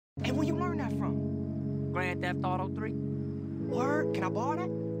you learn that from? Grand Theft Auto 3. Word? Can I borrow that?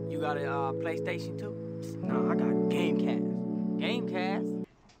 You got a PlayStation 2? Nah, I got Gamecast. Gamecast?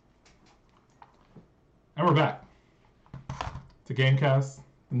 And we're back to Gamecast,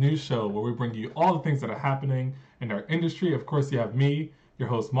 the news show where we bring you all the things that are happening in our industry. Of course, you have me, your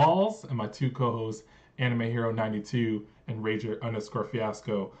host Malls, and my two co-hosts, Anime Hero 92 and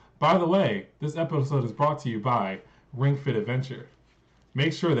Rager_Fiasco. By the way, this episode is brought to you by Ring Fit Adventure.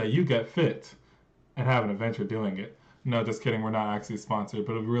 Make sure that you get fit and have an adventure doing it. No, just kidding. We're not actually sponsored,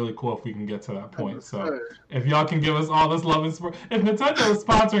 but it'd be really cool if we can get to that point. So if y'all can give us all this love and support. If Nintendo is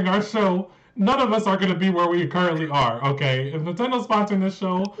sponsoring our show, none of us are going to be where we currently are, okay? If Nintendo's sponsoring this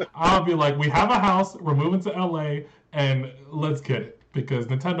show, I'll be like, we have a house, we're moving to LA, and let's get it. Because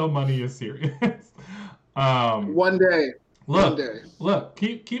Nintendo money is serious. One day. Look,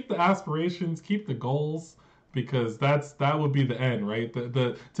 keep the aspirations, keep the goals, because that would be the end, right?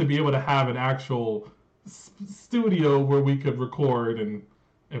 The to be able to have an actual studio where we could record and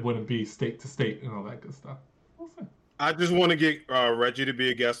it wouldn't be state to state and all that good stuff. We'll see. I just want to get Reggie to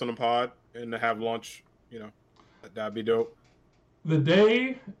be a guest on the pod and to have lunch. You know, that'd be dope. The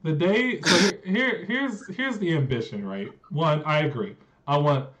day. So here's the ambition, right? One, I agree. I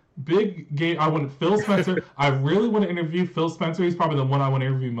want big game. I want Phil Spencer. I really want to interview Phil Spencer. He's probably the one I want to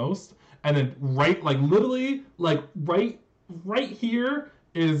interview most. And then right here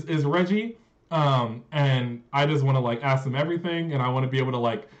is Reggie. And I just want to ask them everything, and I want to be able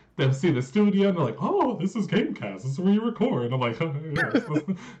to them see the studio, and they're like, "Oh, this is Gamecast. This is where you record." And I'm like, oh,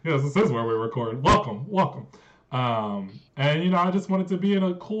 yes, this is where we record. Welcome. And I just wanted to be in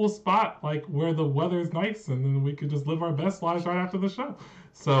a cool spot, where the weather is nice, and then we could just live our best lives right after the show.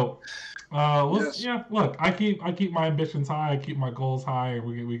 So, look, I keep my ambitions high, I keep my goals high, and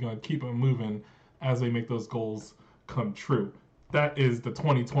we're gonna keep them moving as we make those goals come true. That is the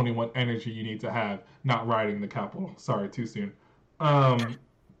 2021 energy you need to have, not riding the Capitol. Sorry, too soon.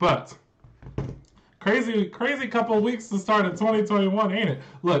 But crazy couple of weeks to start in 2021, ain't it?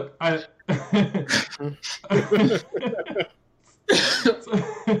 Look,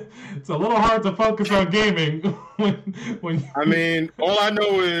 it's a little hard to focus on gaming when I mean, all I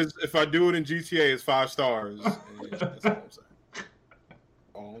know is if I do it in GTA, it's 5 stars. That's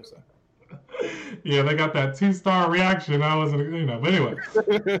all I'm saying. Yeah, they got that 2-star reaction. I wasn't, but anyway.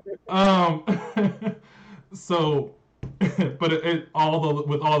 So, but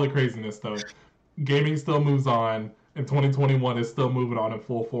with all the craziness though, gaming still moves on, and 2021 is still moving on in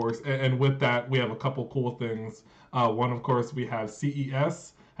full force. And with that, we have a couple cool things. One, of course, we have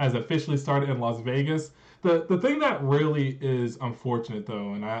CES has officially started in Las Vegas. The thing that really is unfortunate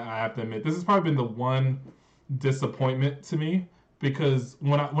though, and I have to admit, this has probably been the one disappointment to me. Because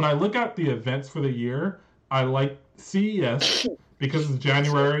when I look at the events for the year, I like CES because it's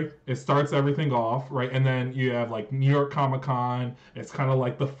January. It starts everything off, right? And then you have New York Comic Con. It's kind of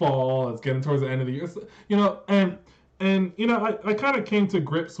like the fall. It's getting towards the end of the year. And I kind of came to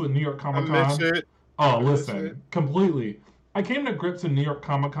grips with New York Comic Con. I miss it. Oh, listen, completely. I came to grips with New York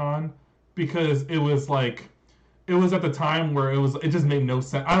Comic Con because it was at the time where it just made no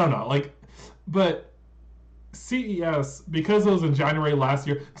sense. I don't know, but CES, because it was in January last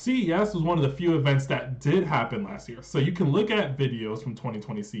year, CES was one of the few events that did happen last year. So you can look at videos from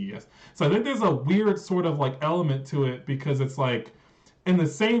 2020 CES. So I think there's a weird sort of element to it because it's in the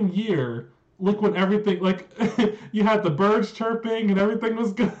same year, look when everything, you had the birds chirping and everything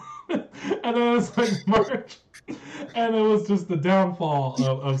was good. And then it's March. And it was just the downfall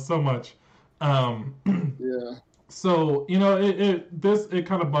of so much. Yeah. So, it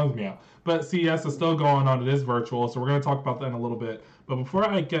kind of bums me out. But CES is still going on. It is virtual, so we're going to talk about that in a little bit. But before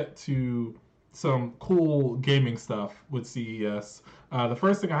I get to some cool gaming stuff with CES, the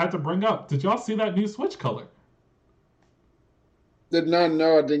first thing I had to bring up, did y'all see that new Switch color? Did not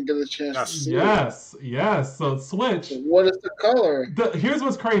know. I didn't get a chance to see it. Yes. So Switch. What is the color? Here's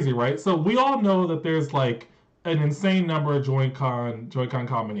what's crazy, right? So we all know that there's an insane number of Joy-Con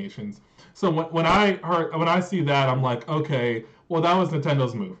combinations. So when I see that, I'm like, okay, well, that was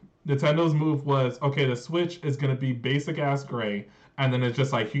Nintendo's move. Nintendo's move was, okay, the Switch is going to be basic-ass gray, and then it's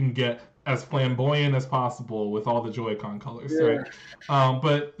just you can get as flamboyant as possible with all the Joy-Con colors, right?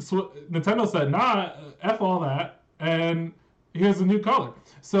 But Nintendo said, nah, F all that, and here's a new color.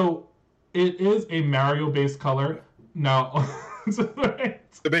 So it is a Mario-based color. Now,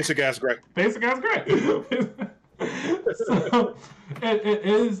 the basic-ass gray. Basic-ass gray. So it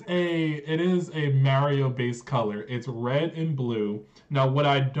is a Mario-based color. It's red and blue. Now, what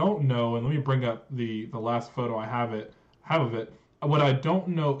I don't know, and let me bring up the last photo I have of it. What I don't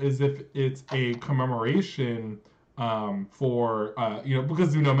know is if it's a commemoration for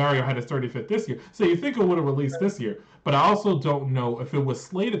because Mario had his 35th this year, so you think it would have released this year. But I also don't know if it was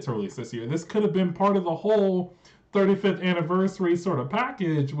slated to release this year. This could have been part of the whole 35th anniversary sort of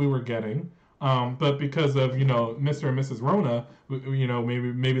package we were getting. But because of Mr. and Mrs. Rona,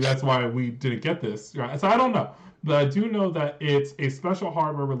 maybe that's why we didn't get this. Right? So I don't know, but I do know that it's a special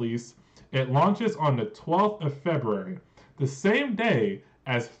hardware release. It launches on the 12th of February, the same day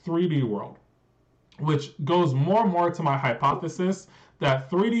as 3D World, which goes more and more to my hypothesis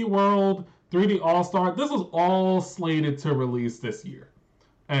that 3D World, 3D All-Star, this was all slated to release this year.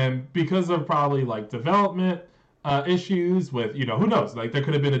 And because of probably like development issues with, who knows, like there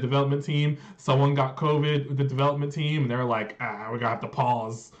could have been a development team, someone got COVID with the development team, and they're like, we're gonna have to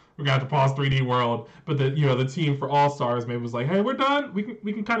pause 3D World. But the team for All-Stars maybe was like, hey, we're done, we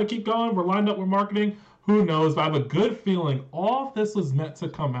can kind of keep going, we're lined up with marketing, who knows. But I have a good feeling all of this was meant to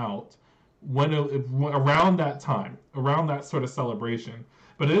come out around that time, around that sort of celebration.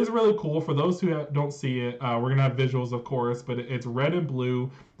 But it is really cool. For those who don't see it, we're going to have visuals, of course, but it's red and blue.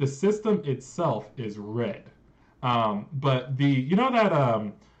 The system itself is red. But I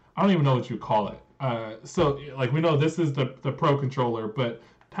don't even know what you call it. So like we know this is the Pro Controller, but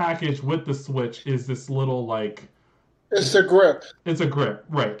packaged with the Switch is this little like... It's a grip. It's a grip,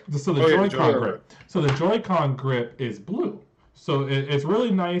 right. So the Joy-Con grip. So the Joy-Con grip is blue. So it's really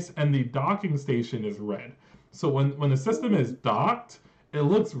nice, and the docking station is red. So when the system is docked, it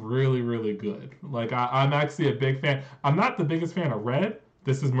looks really, really good. Like I'm actually a big fan. I'm not the biggest fan of red.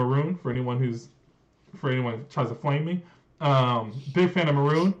 This is maroon for anyone who tries to flame me. Big fan of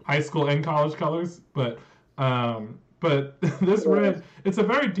maroon, high school and college colors. But this red, it's a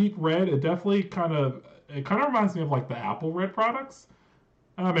very deep red. It definitely kind of reminds me of like the Apple red products.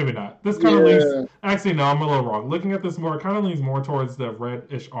 Maybe not. This kind of leans... Actually, no, I'm a little wrong. Looking at this more, it kind of leans more towards the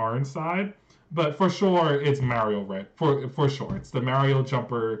reddish orange side. But for sure, it's Mario red. For sure. It's the Mario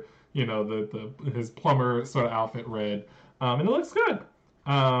jumper, his plumber sort of outfit red. And it looks good.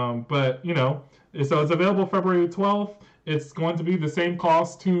 But, so it's available February 12th. It's going to be the same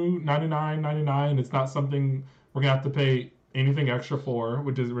cost, $299.99. It's not something we're going to have to pay anything extra for,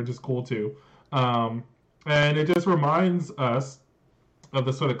 which is cool too. And it just reminds us of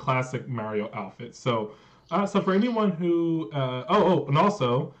the sort of classic Mario outfit. So for anyone who... and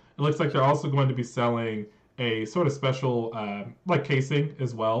also, it looks like they're also going to be selling a sort of special casing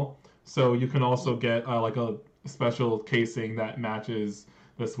as well. So you can also get like a special casing that matches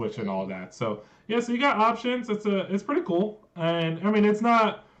the Switch and all that. So yeah, so you got options. It's pretty cool. And I mean, it's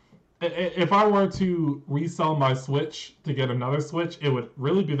not... If I were to resell my Switch to get another Switch, it would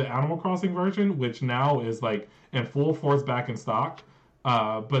really be the Animal Crossing version, which now is like in full force back in stock.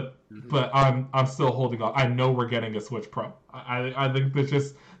 But I'm still holding on. I know we're getting a Switch Pro. I think there's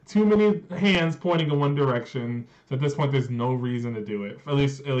just too many hands pointing in one direction. So at this point, there's no reason to do it. At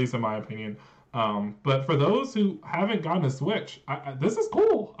least in my opinion. But for those who haven't gotten a Switch, this is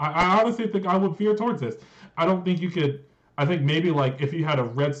cool. I honestly think I would veer towards this. I don't think you could. I think maybe like if you had a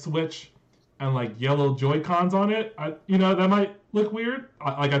red Switch and like yellow Joy-Cons on it, that might look weird.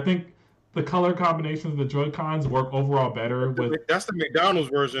 I think the color combinations of the Joy-Cons work overall better with... That's the McDonald's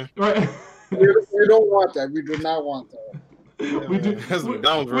version. Right. We don't want that. We do not want that. We do. That's the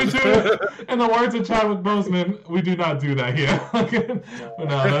McDonald's version. We do. In the words of Chadwick Boseman, we do not do that here. We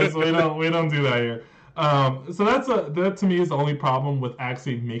don't do that here. So that to me is the only problem with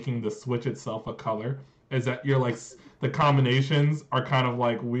actually making the Switch itself a color, is that you're like the combinations are kind of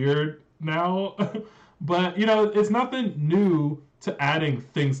like weird now. But it's nothing new to adding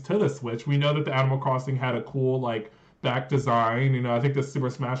things to the Switch. We know that the Animal Crossing had a cool like back design. I think the Super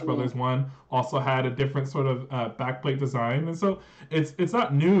Smash Brothers one also had a different sort of backplate design, and so it's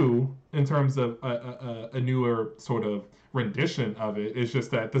not new in terms of a newer sort of rendition of it. It's just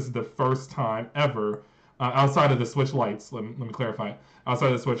that this is the first time ever, outside of the Switch Lights. Let me clarify.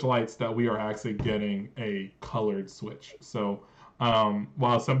 Outside of the Switch Lights, that we are actually getting a colored Switch. So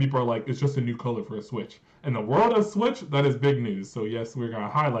while some people are like, it's just a new color for a Switch, in the world of Switch, that is big news. So yes, we're going to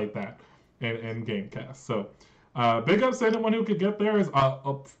highlight that in Gamecast. So big ups to anyone who could get there.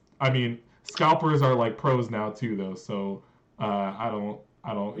 Scalpers are like pros now too, though. So I don't,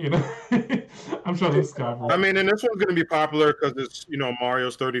 I'm sure those scalpers. I mean, and this one's going to be popular because it's,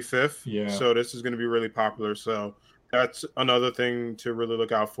 Mario's 35th. Yeah. So this is going to be really popular. So that's another thing to really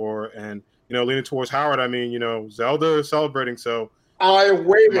look out for. And, leaning towards Howard, I mean, Zelda is celebrating. So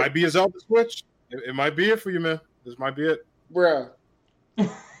it might be a Zelda Switch. It might be it for you, man. This might be it. Bruh.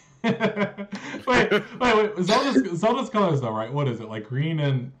 wait. Zelda's colors though, right? What is it? Like green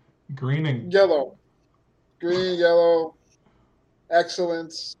and yellow. Green, yellow.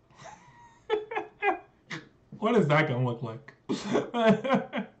 Excellence. What is that gonna look like?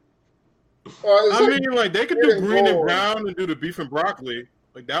 I mean, like they could do green and gold. brown and do the beef and broccoli.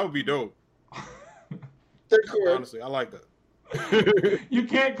 Like that would be dope. They could. Honestly, I like that. You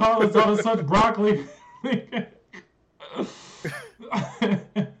can't call it on such broccoli. I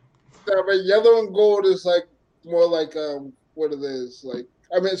mean, yellow and gold is like more like what it is. Like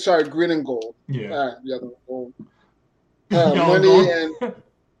I mean, sorry, green and gold. Yeah. Yellow and gold. Yellow Money gold. and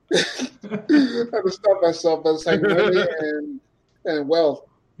I have to stop myself, but it's like money and wealth.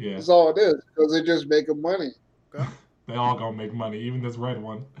 Yeah. That's all it is because they're just making money. They all gonna make money, even this red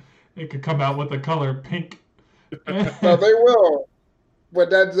one. It could come out with the color pink. No, they will, but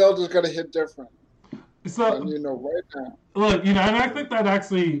that Zelda's gonna hit different. So And, right now. look, and I think that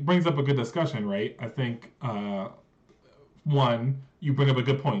actually brings up a good discussion, right? I think one, you bring up a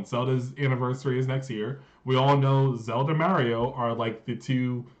good point. Zelda's anniversary is next year. We all know Zelda and Mario are like the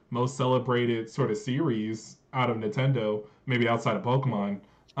two most celebrated sort of series out of Nintendo, maybe outside of Pokemon.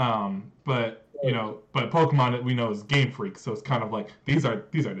 But Pokemon we know is Game Freak, so it's kind of like these are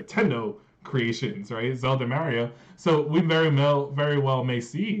Nintendo creations, right? Zelda and Mario. So we very well may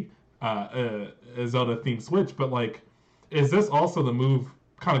see a Zelda themed Switch, but like, is this also the move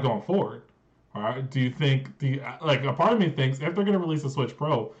kind of going forward? All right, do you think a part of me thinks if they're going to release a Switch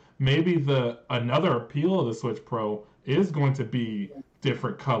Pro, maybe another appeal of the Switch Pro is going to be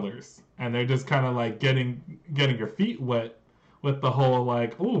different colors, and they're just kind of like getting your feet wet with the whole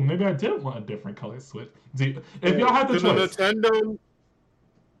like, oh, maybe I did want a different color Switch. If y'all had the choice, Nintendo.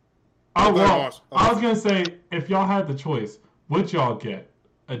 I was gonna say if y'all had the choice, would y'all get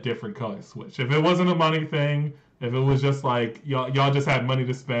a different color Switch? If it wasn't a money thing, if it was just like y'all just had money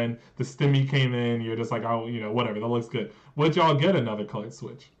to spend, the stimmy came in, you're just like, oh, whatever, that looks good. Would y'all get another color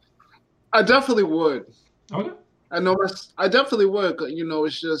Switch? I definitely would. Okay. I definitely would.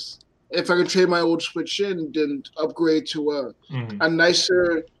 It's just if I could trade my old Switch in, then upgrade to a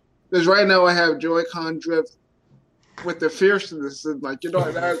nicer. Because right now I have Joy-Con drift with the fierceness and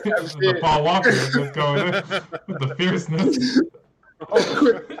the Paul Walker is what's going in with the fierceness.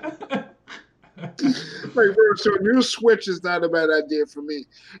 So a new Switch is not a bad idea for me.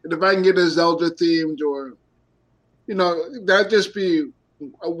 And if I can get a Zelda themed or, that'd just be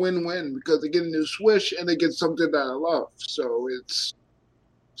a win-win because they get a new Switch and they get something that I love. So it's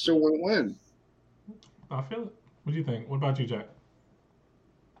a win-win. I feel it. What do you think? What about you, Jack?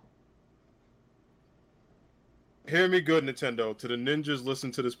 Hear me good, Nintendo. To the ninjas,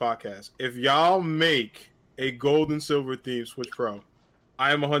 listen to this podcast. If y'all make a gold and silver themed Switch Pro,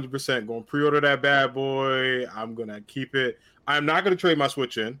 I am 100% going to pre-order that bad boy. I'm going to keep it. I'm not going to trade my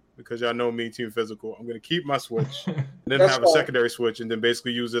Switch in because y'all know me, Team Physical. I'm going to keep my Switch and then have a secondary Switch and then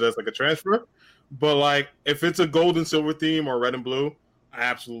basically use it as like a transfer. But like, if it's a gold and silver theme or red and blue, I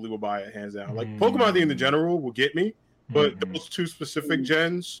absolutely will buy it hands down. Like Pokemon theme in general will get me, but those two specific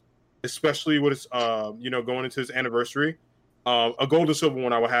gens, especially when it's going into this anniversary, a gold and silver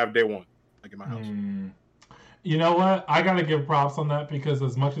one I will have day one, like in my house. You know what? I gotta give props on that because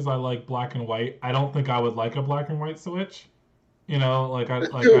as much as I like black and white, I don't think I would like a black and white Switch.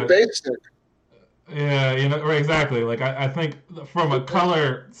 Basic. Yeah, right, exactly. Like I think from a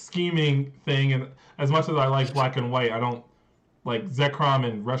color scheming thing, and as much as I like black and white, I don't like Zekrom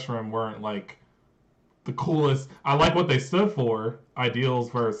and Reshiram weren't like the coolest. I like what they stood for.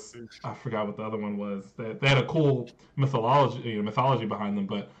 Ideals versus I forgot what the other one was. They had a cool mythology behind them,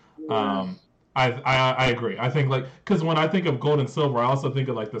 but I agree. I think because when I think of gold and silver, I also think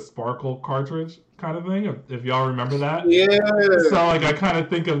of like the sparkle cartridge kind of thing. If y'all remember that, yeah. So like I kind of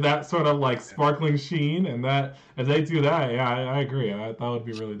think of that sort of like sparkling sheen, and that if they do that, yeah, I agree. That would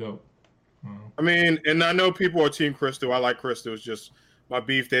be really dope. I mean, and I know people are Team Crystal. I like Crystal. It's just my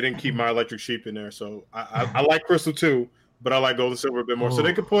beef. They didn't keep my Electric Sheep in there, so I like Crystal too. But I like Gold and Silver a bit more. So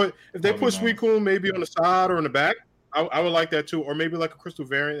they could put Suicune maybe on the side or in the back. I would like that too, or maybe like a Crystal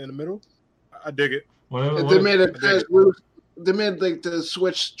variant in the middle. I dig it. They made it translucent. They made like the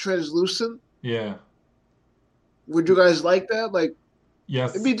Switch translucent. Yeah. Would you guys like that? Like,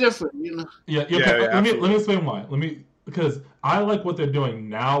 yes, it'd be different, Yeah. Let me explain why. Because I like what they're doing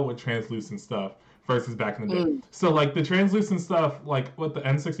now with translucent stuff versus back in the day. So like the translucent stuff, like with the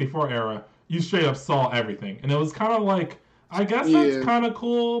N64 era, you straight up saw everything, and it was kind of like, I guess that's kind of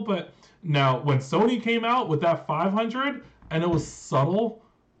cool. But now when Sony came out with that 500 and it was subtle,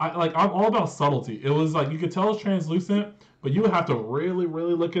 I'm all about subtlety. It was like you could tell it's translucent, but you would have to really,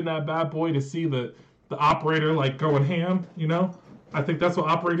 really look in that bad boy to see the operator like going ham. I think that's what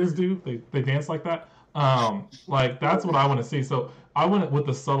operators do. They dance like that. Like that's what I want to see. So I went with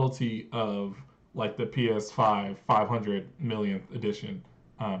the subtlety of like the PS5 500 millionth edition,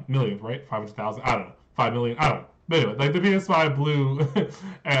 millionth, right? 500,000. I don't know. 5 million. I don't know. But anyway, like the PS5 Blue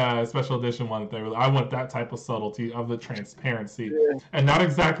special edition one that I want that type of subtlety of the transparency, and not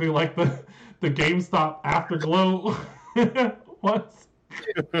exactly like the GameStop Afterglow ones.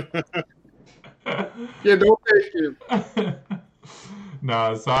 Yeah, don't take you.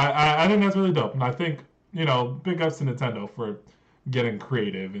 No, so I think that's really dope, and I think big ups to Nintendo for getting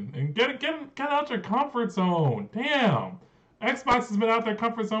creative and get out your comfort zone. Damn. Xbox has been out their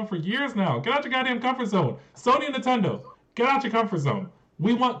comfort zone for years now. Get out your goddamn comfort zone. Sony and Nintendo, get out your comfort zone.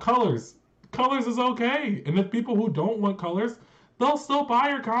 We want colors. Colors is okay. And if people who don't want colors, they'll still buy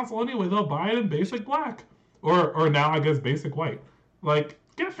your console anyway. They'll buy it in basic black. Or now I guess basic white. Like,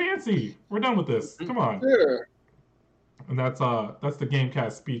 get fancy. We're done with this. Come on. Yeah. And that's the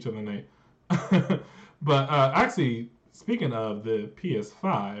Gamecast speech of the night. But actually, speaking of the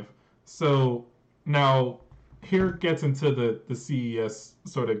PS5, so now here gets into the CES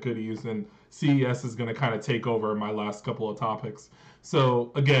sort of goodies, and CES is going to kind of take over my last couple of topics.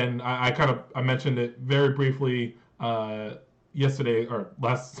 So again, I mentioned it very briefly yesterday or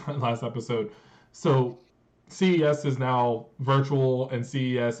last episode. So CES is now virtual, and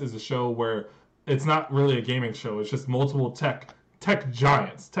CES is a show where it's not really a gaming show. It's just multiple tech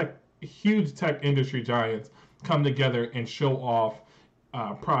giants, huge tech industry giants come together and show off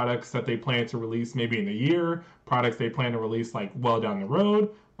products that they plan to release maybe in a year, products they plan to release like well down the road,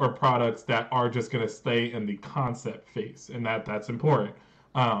 or products that are just going to stay in the concept phase, and that's important.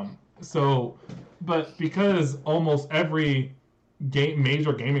 But because almost every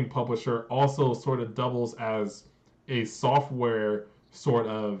major gaming publisher also sort of doubles as a software sort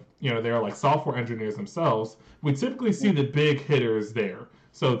of, they're like software engineers themselves, we typically see the big hitters there.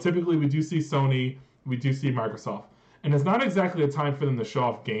 So typically we do see Sony, we do see Microsoft. And it's not exactly a time for them to show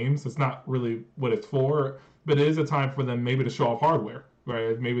off games. It's not really what it's for, but it is a time for them maybe to show off hardware,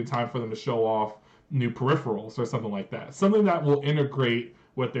 right? Maybe a time for them to show off new peripherals or something like that. Something that will integrate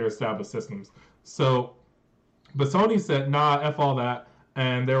with their established systems. So, but Sony said, nah, F all that.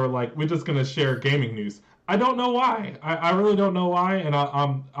 And they were like, we're just going to share gaming news. I don't know why. I really don't know why. And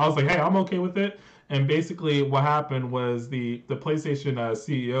I was like, hey, I'm okay with it. And basically what happened was the PlayStation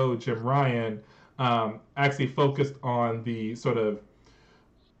CEO, Jim Ryan, actually focused on the sort of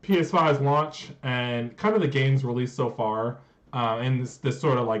PS5's launch and kind of the games released so far in this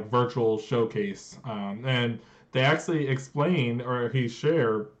sort of like virtual showcase. And they actually explained, or he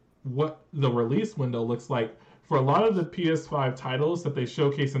shared, what the release window looks like for a lot of the PS5 titles that they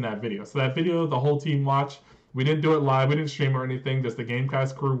showcase in that video. So that video, the whole team watched. We didn't do it live. We didn't stream or anything. Just the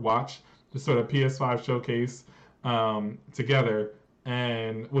Gamecast crew watched the sort of PS5 showcase together,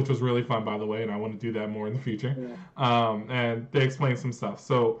 and which was really fun, by the way, and I want to do that more in the future. Yeah. And they explained some stuff.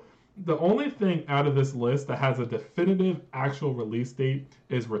 So the only thing out of this list that has a definitive actual release date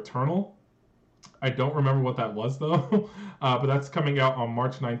is Returnal. I don't remember what that was, though, but that's coming out on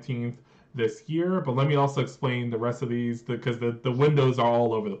March 19th this year. But let me also explain the rest of these, because the windows are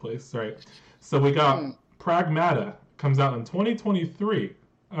all over the place, right? So we got Pragmata, comes out in 2023.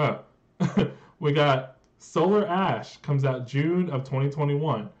 We got Solar Ash, comes out June of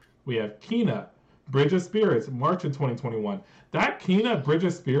 2021. We have Kena, Bridge of Spirits, March of 2021. That Kena, Bridge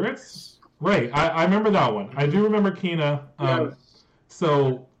of Spirits, right, I remember that one. I do remember Kena.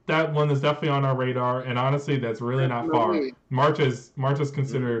 So that one is definitely on our radar, and honestly, that's really not far. March is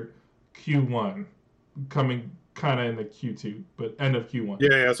considered Q1, coming kind of in the Q2, but end of Q1.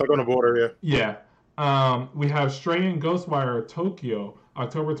 Yeah, it's like on the border, yeah. We have Stray and Ghostwire Tokyo,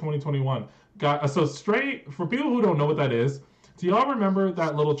 October 2021. So Stray, for people who don't know what that is, do y'all remember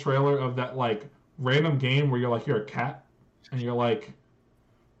that little trailer of that like random game where you're a cat and you're like,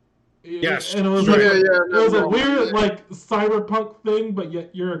 yes, and it was like it was a weird like cyberpunk thing, but yet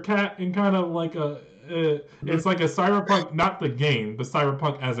you're a cat and kind of like it's like a cyberpunk, not the game, but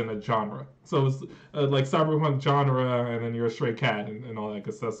cyberpunk as in a genre. So it's like cyberpunk genre, and then you're a stray cat and all that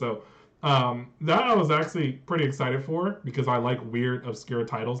good stuff. So that I was actually pretty excited for, because I like weird, obscure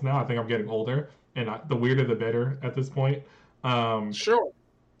titles now. I think I'm getting older, and the weirder the better at this point. Sure.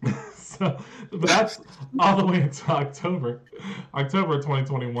 So, but that's all the way into October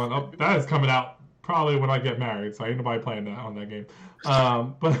 2021. Oh, that is coming out probably when I get married, so ain't nobody playing that on that game.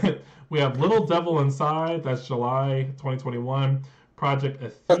 But we have Little Devil Inside, that's July 2021. Project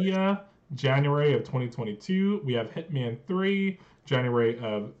Athea, January of 2022. We have Hitman 3, January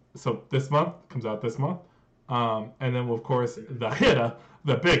of, so this month, comes out this month. And then, of course,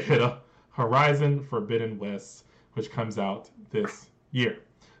 the big hitter, Horizon Forbidden West, which comes out this year.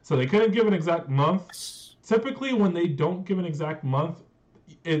 So they couldn't give an exact month. Typically, when they don't give an exact month,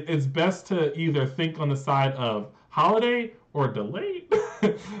 it's best to either think on the side of holiday or delayed.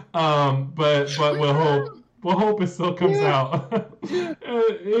 But we'll hope it still comes out.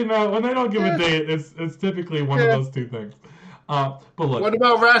 You know, when they don't give a date, it's typically one of those two things. But look, What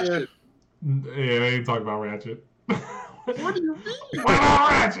about Ratchet? yeah, we ain't talking about Ratchet. What do you mean? What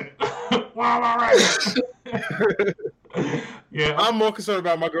about Ratchet? What about Ratchet? Yeah, I'm more concerned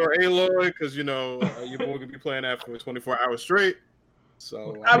about my girl Aloy because your boy could be playing that for 24 hours straight.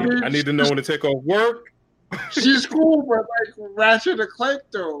 So I need to know when to take off work. She's cool, but like Ratchet and Clank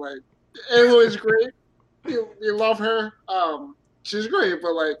though, like Aloy's great. You love her. She's great,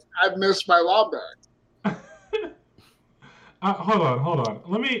 but like I miss my law back. Hold on.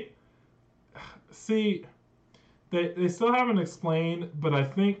 Let me see. They still haven't explained, but I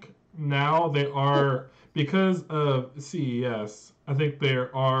think now they are, because of CES, I think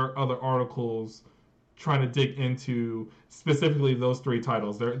there are other articles trying to dig into specifically those three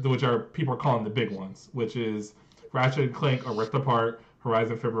titles, which are people are calling the big ones, which is Ratchet and Clank: A Rift Apart,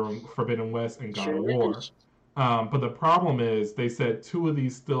 Horizon Forbidden West, and God of War. But the problem is they said two of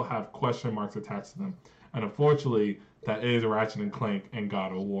these still have question marks attached to them, and unfortunately, that is Ratchet and Clank and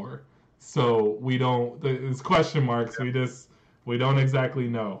God of War. So we don't. It's question marks. We don't exactly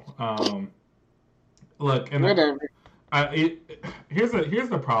know. Look, and here's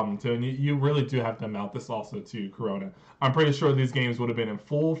the problem too, and you really do have to mount this also to Corona. I'm pretty sure these games would have been in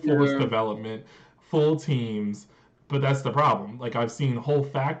full force development, full teams, but that's the problem. Like I've seen whole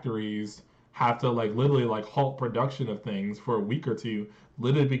factories have to like literally like halt production of things for a week or two,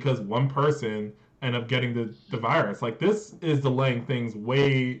 literally because one person ended up getting the virus. Like this is delaying things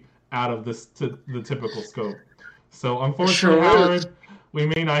way out of the typical scope. So unfortunately, Howard, we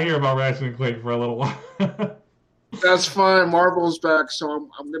may not hear about Ratchet and Clank for a little while. That's fine. Marvel's back, so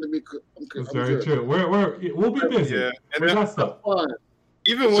I'm gonna be. That's very true. We'll be busy. Yeah, and we got stuff.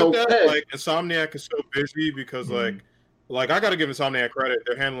 Even with that, like Insomniac is so busy because like I gotta give Insomniac credit.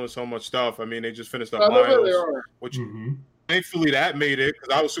 They're handling so much stuff. I mean, they just finished up Miles, which thankfully that made it because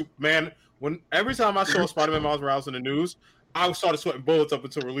I was Superman. Every time I saw Spider-Man Miles Morales in the news, I started sweating bullets up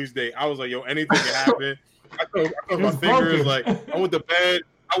until release date. I was like, yo, anything can happen. I closed my fingers. Like, I went to bed.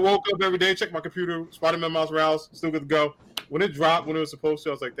 I woke up every day, checked my computer. Spider-Man Miles Morales, still good to go. When it dropped, when it was supposed to,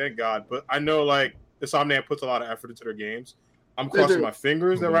 I was like, thank God. But I know, like, Insomniac puts a lot of effort into their games. I'm crossing my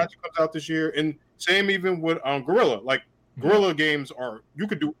fingers that Ratchet comes out this year. And same even with Guerrilla. Like, Guerrilla games you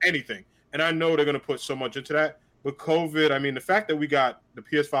could do anything. And I know they're going to put so much into that. But COVID, I mean, the fact that we got the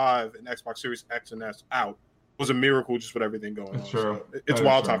PS5 and Xbox Series X and S out was a miracle just with everything going on. True. So it's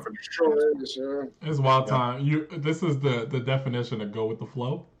wild time for me. It's wild time. This is the definition of go with the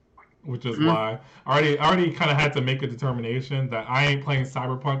flow, which is why I already kind of had to make a determination that I ain't playing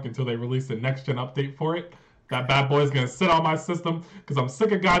Cyberpunk until they release the next gen update for it. That bad boy is gonna sit on my system because I'm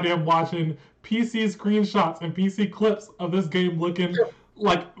sick of goddamn watching PC screenshots and PC clips of this game looking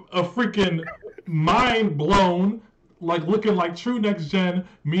like a freaking mind blown, like looking like true next gen.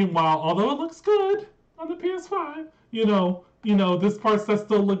 Meanwhile, although it looks good on the PS5, you know, this parts that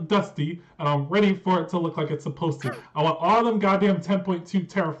still look dusty, and I'm ready for it to look like it's supposed to. I want all them goddamn 10.2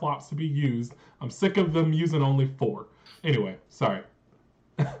 teraflops to be used. I'm sick of them using only 4. Anyway, sorry.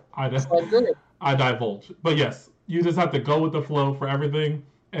 I divulge. But yes, you just have to go with the flow for everything.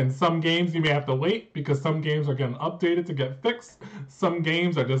 And some games you may have to wait because some games are getting updated to get fixed. Some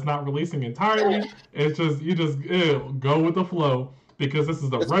games are just not releasing entirely. It's just, go with the flow. Because this is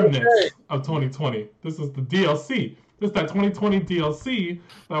the remnants of 2020. This is the DLC. This is that 2020 DLC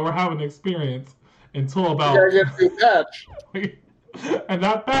that we're having to experience until about. You gotta get the patch. And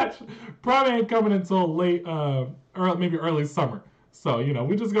that patch probably ain't coming until late, maybe early summer. So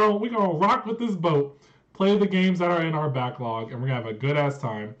we're gonna rock with this boat, play the games that are in our backlog, and we're gonna have a good ass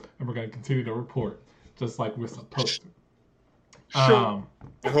time, and we're gonna continue to report just like we're supposed to. I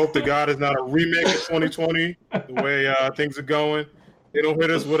hope to God it's not a remake of 2020. The way things are going. They don't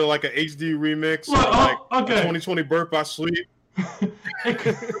hit us with like an HD remix, or 2020 Birth by Sleep,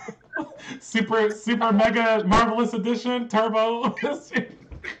 super mega marvelous edition turbo,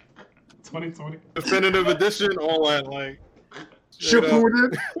 2020 definitive edition, all that like.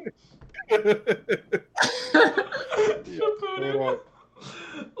 Shippuden.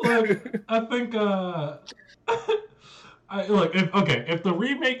 Look, I think if the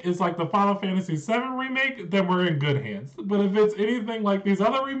remake is like the Final Fantasy VII remake, then we're in good hands. But if it's anything like these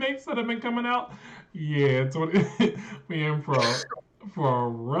other remakes that have been coming out, yeah, we in for a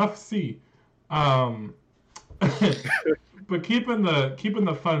rough sea. But keeping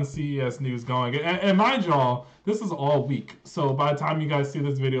the fun CES news going, and mind y'all, this is all week. So by the time you guys see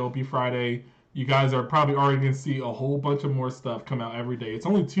this video, it'll be Friday. You guys are probably already gonna see a whole bunch of more stuff come out every day. It's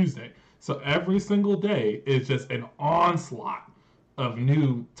only Tuesday. So every single day is just an onslaught of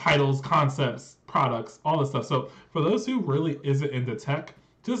new titles, concepts, products, all this stuff. So for those who really isn't into tech,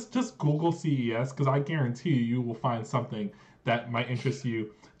 just Google CES, because I guarantee you will find something that might interest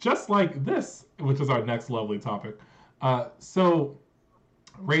you, just like this, which is our next lovely topic. So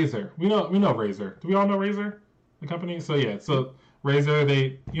Razer, we know Razer. Do we all know Razer, the company? So yeah, so Razer,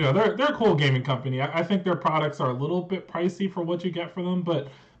 they're a cool gaming company. I think their products are a little bit pricey for what you get for them, but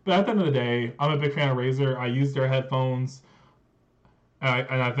at the end of the day, I'm a big fan of Razer. I use their headphones,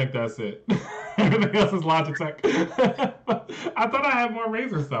 and I think that's it. Everything else is Logitech. I thought I had more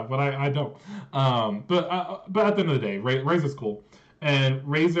Razer stuff, but I don't. But at the end of the day, Razer's cool, and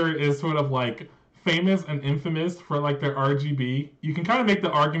Razer is sort of like famous and infamous for like their RGB. You can kind of make the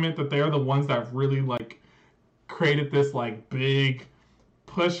argument that they are the ones that really like created this like big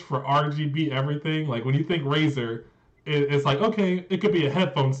push for RGB everything. Like when you think Razer, it's like, okay, it could be a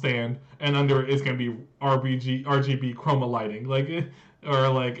headphone stand and under it is going to be RGB chroma lighting, or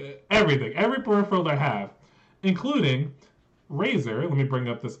like everything, every peripheral they have, including Razer. Let me bring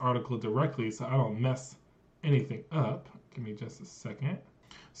up this article directly so I don't mess anything up. Give me just a second.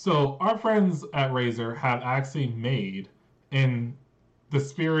 So our friends at Razer have actually made, in the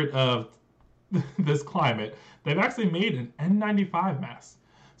spirit of this climate, they've actually made an N95 mask.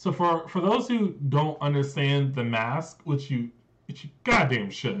 So for those who don't understand the mask, which you goddamn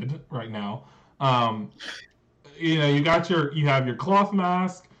should right now, you have your cloth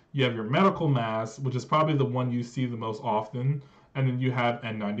mask, you have your medical mask, which is probably the one you see the most often, and then you have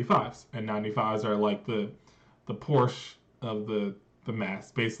N95s. N95s are like the Porsche of the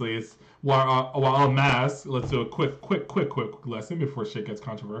mask. Basically, it's while a mask. Let's do a quick lesson before shit gets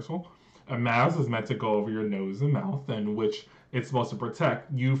controversial. A mask is meant to go over your nose and mouth, and which it's supposed to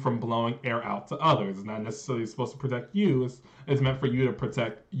protect you from blowing air out to others. It's not necessarily supposed to protect you. It's meant for you to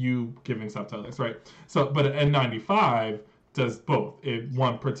protect you giving stuff to others, right? So, but an N95 does both.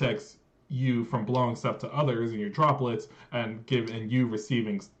 One protects you from blowing stuff to others and your droplets, and you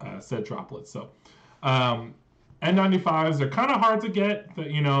receiving said droplets. So, N95s are kind of hard to get,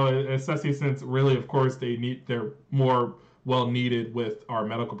 especially since really, of course, they're more well needed with our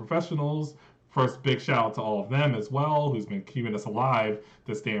medical professionals. First, big shout out to all of them as well, who's been keeping us alive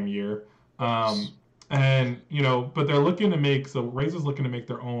this damn year. But they're looking to Razer's looking to make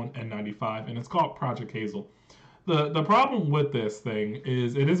their own N95, and it's called Project Hazel. The problem with this thing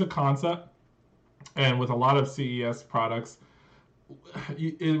is it is a concept, and with a lot of CES products,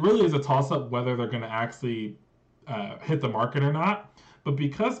 it really is a toss-up whether they're going to actually hit the market or not. But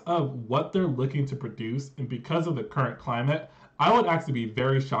because of what they're looking to produce, and because of the current climate, I would actually be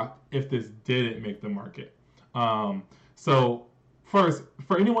very shocked if this didn't make the market. So first,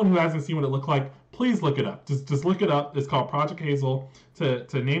 for anyone who hasn't seen what it looked like, please look it up. Just look it up. It's called Project Hazel.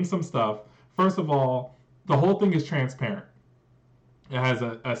 To name some stuff, first of all, the whole thing is transparent. It has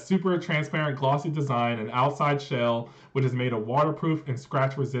a super transparent, glossy design, an outside shell, which is made of waterproof and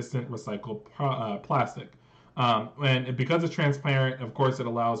scratch-resistant recycled plastic. And because it's transparent, of course, it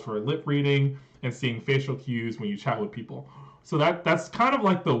allows for lip reading and seeing facial cues when you chat with people. So that's kind of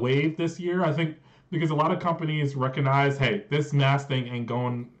like the wave this year, I think, because a lot of companies recognize, hey, this mask thing ain't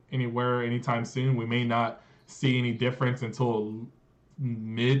going anywhere anytime soon. We may not see any difference until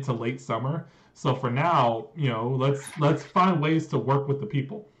mid to late summer. So for now, let's find ways to work with the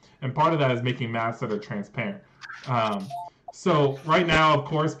people. And part of that is making masks that are transparent. So right now, of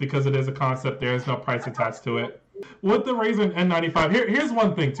course, because it is a concept, there is no price attached to it. With the Razer N95, here's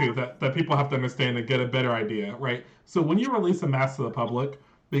one thing too that people have to understand to get a better idea, right? So when you release a mask to the public,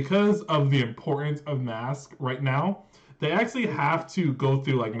 because of the importance of masks right now, they actually have to go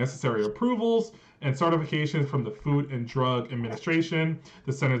through like necessary approvals and certifications from the Food and Drug Administration,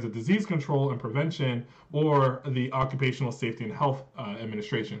 the Centers of Disease Control and Prevention, or the Occupational Safety and Health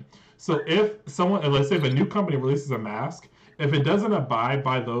Administration. So let's say if a new company releases a mask, if it doesn't abide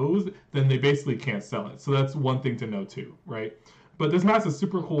by those, then they basically can't sell it. So that's one thing to know too, right? But this mask is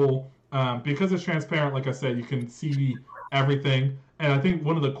super cool because it's transparent. Like I said, you can see everything. And I think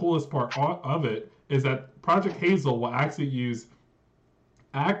one of the coolest part of it is that Project Hazel will actually use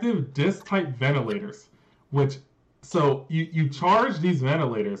active disc-type ventilators, so you charge these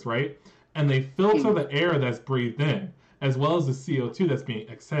ventilators, right? And they filter the air that's breathed in, as well as the CO2 that's being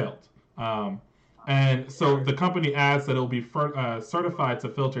exhaled. And so the company adds that it will be certified to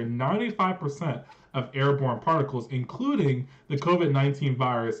filter 95% of airborne particles, including the COVID-19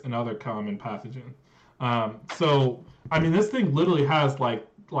 virus and other common pathogens. So, I mean, this thing literally has like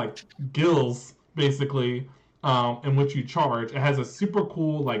gills, basically, in which you charge. It has a super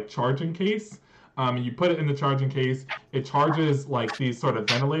cool like charging case. And you put it in the charging case. It charges like these sort of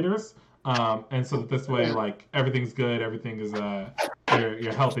ventilators. And so that this way, like everything's good, everything is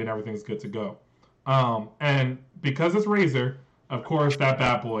you're healthy, and everything's good to go. And because it's Razer, of course, that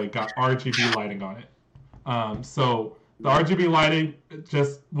bad boy got RGB lighting on it. So the RGB lighting,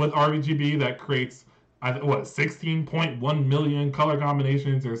 just with RGB, that creates 16.1 million color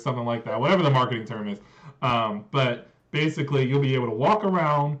combinations or something like that, whatever the marketing term is. But basically, you'll be able to walk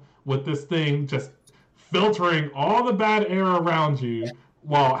around with this thing just filtering all the bad air around you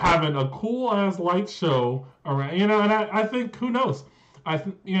while having a cool ass light show around. And I think, who knows?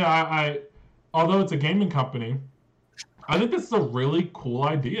 I although it's a gaming company, I think this is a really cool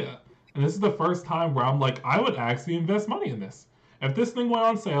idea. And this is the first time where I'm like, I would actually invest money in this. If this thing went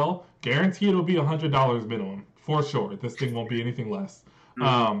on sale, guarantee it'll be $100 minimum for sure. This thing won't be anything less.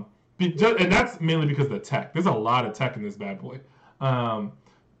 And that's mainly because of the tech. There's a lot of tech in this bad boy.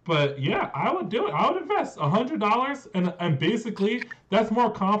 But yeah, I would do it. I would invest $100, and basically that's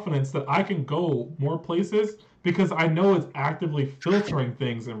more confidence that I can go more places because I know it's actively filtering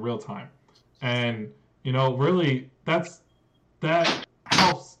things in real time. And really, that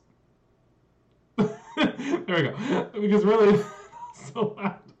helps. There we go. Because really, so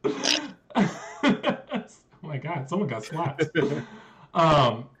loud. Oh my God, someone got slapped.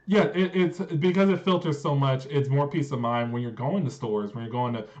 Yeah, it's because it filters so much. It's more peace of mind when you're going to stores, when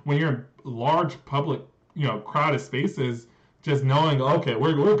you're in large public, crowded spaces. Just knowing, okay,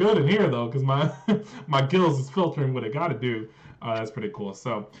 we're good in here though, because my gills is filtering what it got to do. That's pretty cool.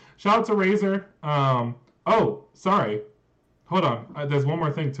 So shout out to Razer. Oh, sorry, hold on. There's one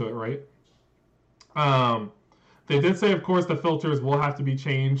more thing to it, right? They did say, of course, the filters will have to be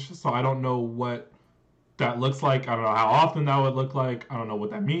changed. So I don't know what that looks like. I don't know how often that would look like. I don't know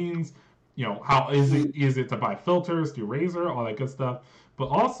what that means. How is it to buy filters through Razer, all that good stuff. But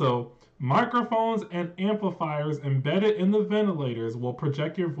also, microphones and amplifiers embedded in the ventilators will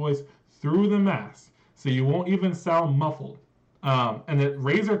project your voice through the mask, so you won't even sound muffled. And that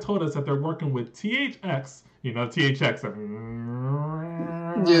Razer told us that they're working with THX. THX.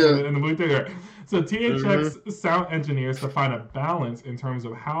 Yeah. In the movie theater. So THX sound engineers to find a balance in terms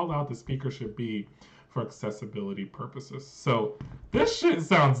of how loud the speaker should be for accessibility purposes. So this shit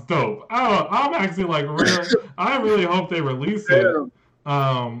sounds dope. I'm actually like I really hope they release it.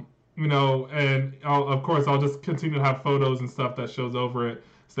 And of course I'll just continue to have photos and stuff that shows over it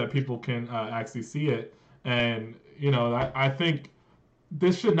so that people can actually see it. And I think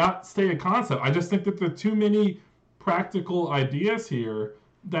this should not stay a concept. I just think that there are too many practical ideas here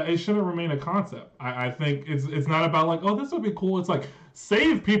that it shouldn't remain a concept. I think it's not about like, oh, this would be cool. It's like,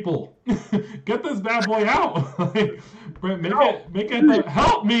 save people. Get this bad boy out. Make it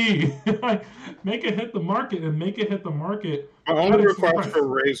help me. Make it hit the market and make it hit the market. My only request for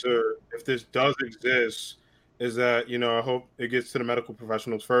Razer, if this does exist, is that I hope it gets to the medical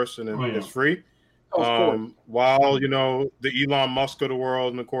professionals first, and then it's free. While the Elon Musk of the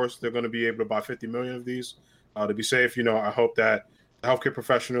world, and of course they're going to be able to buy 50 million of these to be safe. I hope that the healthcare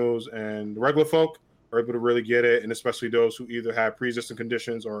professionals and the regular folk are able to really get it, and especially those who either have pre-existing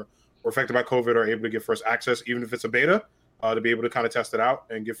conditions or affected by COVID are able to get first access, even if it's a beta, to be able to kind of test it out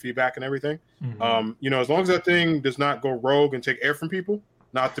and give feedback and everything. Mm-hmm. As long as that thing does not go rogue and take air from people,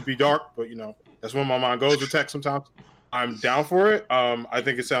 not to be dark, but that's where my mind goes with tech sometimes. I'm down for it. I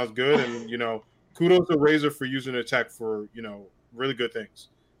think it sounds good, and kudos to Razer for using the tech for really good things.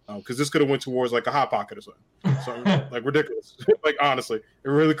 Because this could have went towards like a Hot Pocket or something like ridiculous. Like honestly, it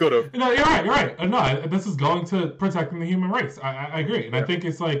really could have. You're right. No, this is going to protecting the human race. I agree, and I think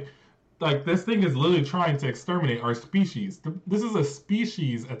it's like this thing is literally trying to exterminate our species. This is a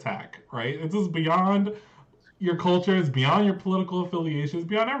species attack, right? This is beyond your culture, it's beyond your political affiliations,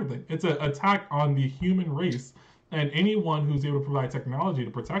 beyond everything. It's an attack on the human race, and anyone who's able to provide technology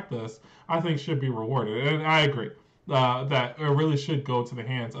to protect us, I think, should be rewarded. And I agree. That it really should go to the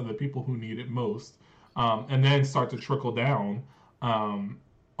hands of the people who need it most, and then start to trickle down.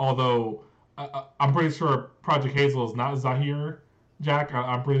 Although I'm pretty sure Project Hazel is not Zahir, Jack.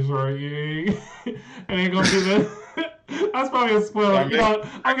 I'm pretty sure it ain't gonna do this. That's probably a spoiler.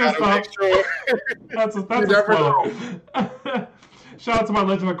 I'm gonna stop. Sure. That's a spoiler. Shout out to my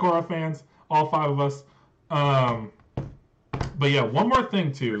Legend of Korra fans, all 5 of us. But yeah, one more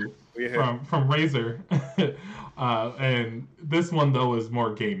thing too from Razer. And this one though is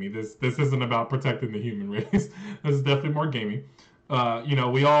more gamey. This isn't about protecting the human race. This is definitely more gamey.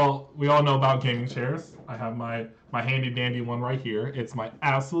 We all know about gaming chairs. I have my handy dandy one right here. It's my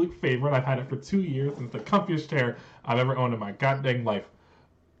absolute favorite. I've had it for 2 years. It's the comfiest chair I've ever owned in my goddamn life.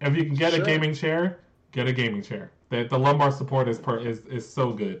 If you can get a gaming chair, get a gaming chair. The lumbar support is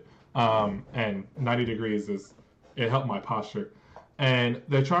so good. And 90 degrees it helped my posture. And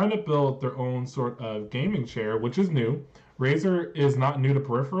they're trying to build their own sort of gaming chair, which is new. Razer is not new to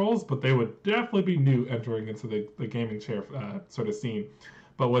peripherals, but they would definitely be new entering into the gaming chair sort of scene.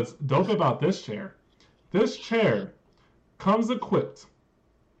 But what's dope about this chair comes equipped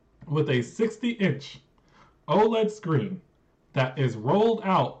with a 60-inch OLED screen that is rolled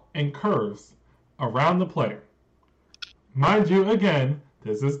out and curves around the player. Mind you, again,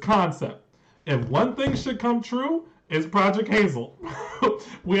 this is concept. If one thing should come true, it's Project Hazel.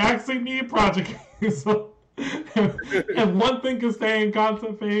 We actually need Project Hazel. If one thing can stay in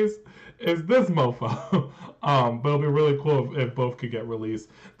concept phase, it's this mofo. But it'll be really cool if both could get released.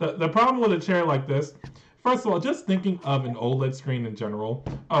 The problem with a chair like this, first of all, just thinking of an OLED screen in general,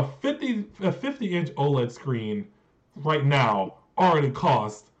 a 50-inch OLED screen right now already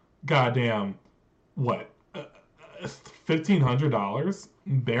costs goddamn what, $1,500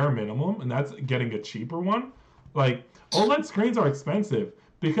 bare minimum, and that's getting a cheaper one. Like, OLED screens are expensive.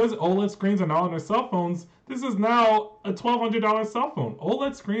 Because OLED screens are now on their cell phones, this is now a $1,200 cell phone.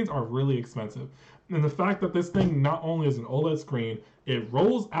 OLED screens are really expensive. And the fact that this thing not only is an OLED screen, it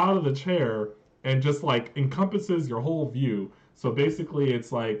rolls out of the chair and just like encompasses your whole view. So basically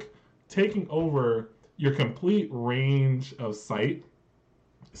it's like taking over your complete range of sight.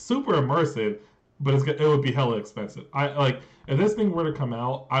 Super immersive, but it would be hella expensive. If this thing were to come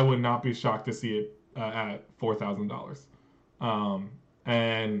out, I would not be shocked to see it at $4,000.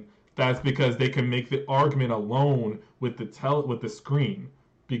 And that's because they can make the argument alone with the screen,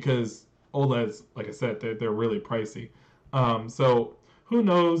 because OLEDs, like I said, they're really pricey. So who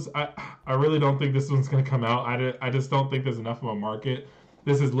knows? I really don't think this one's gonna come out. I just don't think there's enough of a market.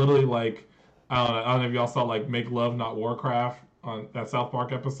 This is literally like, I don't know if y'all saw like Make Love Not Warcraft on that South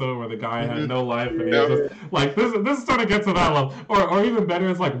Park episode where the guy had no life, and he was just like, this is starting to get to that level. Or even better,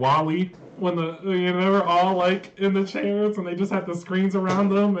 it's like WALL-E, when they were all like in the chairs and they just had the screens around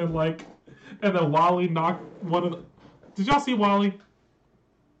them, and then WALL-E knocked one of the... Did y'all see WALL-E?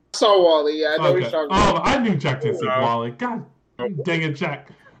 I saw WALL-E, yeah, I know what you're talking about. Oh, I knew Jack didn't see WALL-E. God dang it, Jack.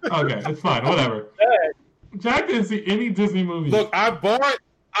 Okay, it's fine, whatever. Jack didn't see any Disney movies. Look, I bought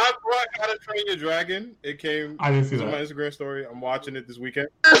How to Train Your Dragon. It came I didn't see to that. my Instagram story. I'm watching it this weekend.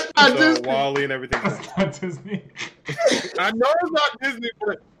 That's not Disney. WALL-E and everything. That's not Disney. I know it's not Disney,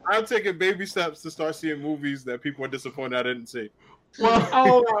 but I'm taking baby steps to start seeing movies that people are disappointed I didn't see.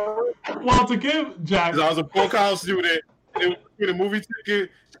 Well, to give Jack... Because I was a full college student, it was between a movie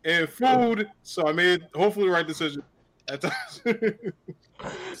ticket and food, so I made hopefully the right decision at times.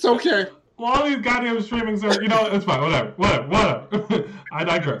 It's okay. Well, all these goddamn streaming services, it's fine. Whatever. I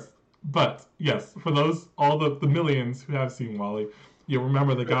digress. But yes, for all the millions who have seen WALL-E, you'll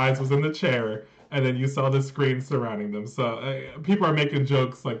remember the guys was in the chair, and then you saw the screen surrounding them. So people are making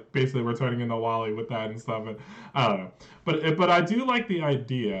jokes like basically we're turning into WALL-E with that and stuff. And I don't know, but I do like the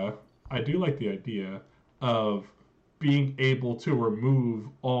idea. Of being able to remove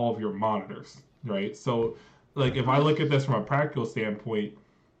all of your monitors, right? So, like, if I look at this from a practical standpoint,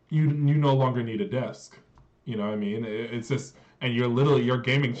 you no longer need a desk. You know what I mean? It's just, and your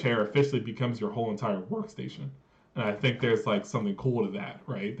gaming chair officially becomes your whole entire workstation. And I think there's like something cool to that,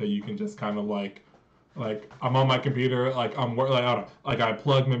 right? That you can just kind of like I'm on my computer, like I don't know, like I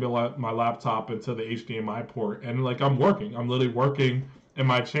plug maybe my laptop into the HDMI port, and like I'm literally working in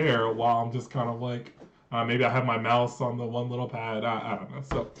my chair while I'm just kind of like, maybe I have my mouse on the one little pad. I don't know.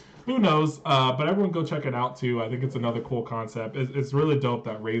 So who knows? But everyone go check it out too. I think it's another cool concept. It's really dope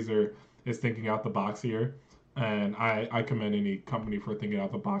that Razer is thinking out the box here. And I commend any company for thinking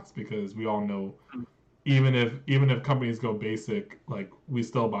out the box, because we all know even if companies go basic, like we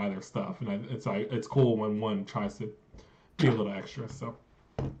still buy their stuff. And it's cool when one tries to be a little extra. So,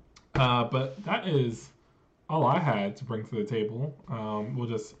 but that is all I had to bring to the table. We'll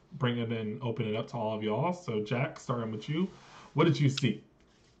just bring it in, open it up to all of y'all. So Jack, starting with you, what did you see?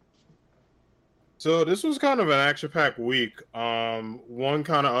 So this was kind of an action-packed week. One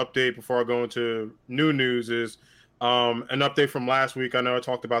kind of update before I go into new news is an update from last week. I know I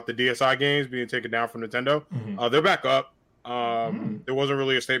talked about the DSi games being taken down from Nintendo. Mm-hmm. They're back up. There wasn't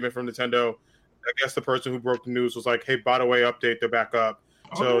really a statement from Nintendo. I guess the person who broke the news was like, hey, by the way, update, they're back up.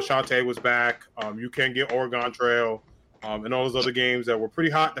 So Shantae was back. You can get Oregon Trail and all those other games that were pretty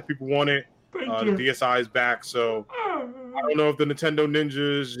hot that people wanted. The DSi is back. So I don't know if the Nintendo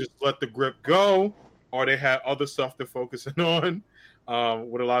Ninjas just let the grip go or they had other stuff they're focusing on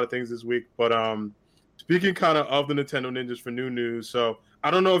with a lot of things this week. But speaking kind of the Nintendo Ninjas for new news. So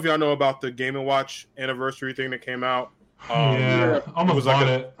I don't know if y'all know about the Game & Watch anniversary thing that came out. Almost bought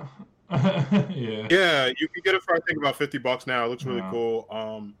it. Yeah, you can get it for I think about $50 now. It looks really cool.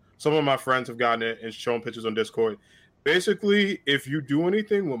 Some of my friends have gotten it and shown pictures on Discord. Basically, if you do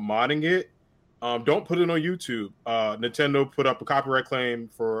anything with modding it, don't put it on YouTube. Nintendo put up a copyright claim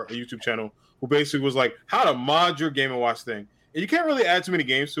for a YouTube channel who basically was like, how to mod your Game & Watch thing. And you can't really add too many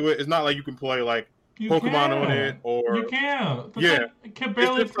games to it. It's not like you can play like Pokemon on it or you can. Yeah. Like, it can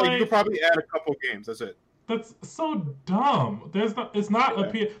barely it's just play. like you could probably add a couple games. That's it. That's so dumb. It's not a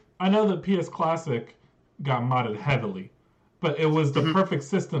P. I know that PS Classic got modded heavily, but it was the perfect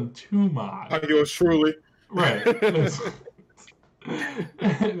system to mod. Yours truly. Right. Good thing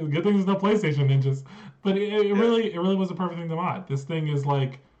there's no PlayStation ninjas, but it really was a perfect thing to mod. This thing is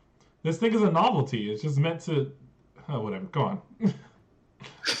a novelty. It's just meant to. Oh, whatever. Go on.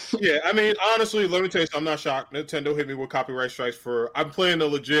 Yeah, I mean, honestly, let me tell you something. I'm not shocked. Nintendo hit me with copyright strikes for. I'm playing a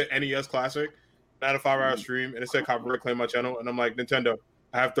legit NES Classic, not a 5-hour stream, and it said copyright claim my channel, and I'm like, Nintendo,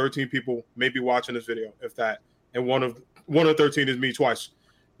 I have 13 people maybe watching this video, if that, and one of 13 is me twice.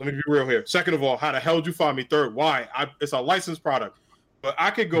 Let me be real here. Second of all, how the hell did you find me? Third, why? It's a licensed product. But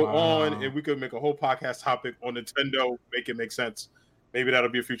I could go on and we could make a whole podcast topic on Nintendo, make it make sense. Maybe that'll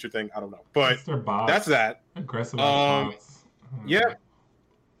be a future thing. I don't know. But that's that. Aggressive bots. Yeah.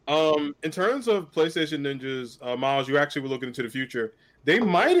 In terms of PlayStation Ninjas, Miles, you actually were looking into the future. They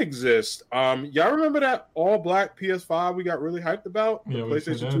might exist. Y'all remember that all-black PS5 we got really hyped about? Yeah, the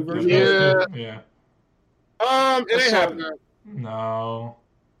PlayStation 2 version? Yeah. It ain't happening. No.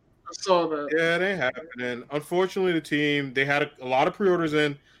 I saw that. Yeah, it ain't happening. Unfortunately, the team, they had a lot of pre-orders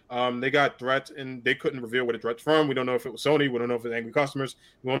in. They got threats, and they couldn't reveal where the threats from. We don't know if it was Sony. We don't know if it was angry customers.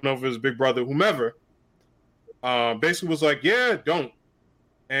 We don't know if it was Big Brother, whomever. Basically was like, yeah, don't.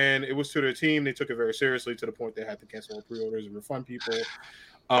 And it was to their team. They took it very seriously to the point they had to cancel all pre-orders and refund people.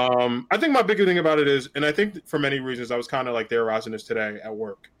 I think my bigger thing about it is, and I think for many reasons, I was kind of like theorizing this today at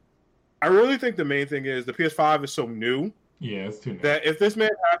work. I really think the main thing is the PS5 is so new. Yeah, it's too new. That if this may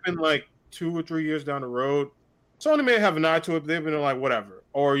happen like 2 or 3 years down the road, Sony may have an eye to it, but they've been like, whatever.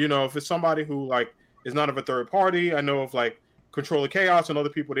 Or, if it's somebody who like is not of a third party, I know of like Controller Chaos and other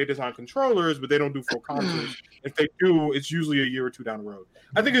people, they design controllers, but they don't do full consoles. If they do, it's usually a year or two down the road.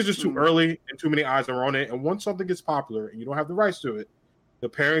 I think it's just too early and too many eyes are on it. And once something gets popular and you don't have the rights to it, the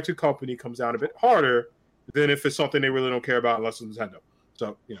parenting company comes down a bit harder than if it's something they really don't care about unless it's Nintendo.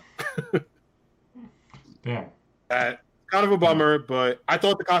 So, Damn. That kind of a bummer, but I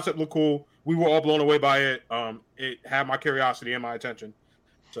thought the concept looked cool. We were all blown away by it. It had my curiosity and my attention.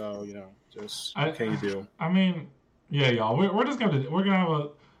 So, just what can you do? I mean, yeah, y'all. We're gonna have a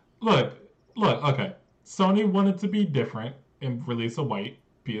look. Okay, Sony wanted to be different and release a white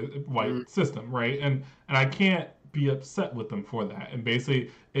system, right? And I can't be upset with them for that. And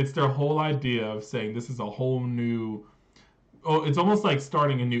basically, it's their whole idea of saying this is a whole new. Oh, it's almost like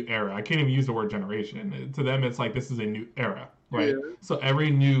starting a new era. I can't even use the word generation. To them, it's like this is a new era, right? Yeah. So every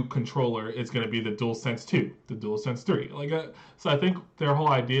new controller is going to be the DualSense 2, the DualSense 3. So I think their whole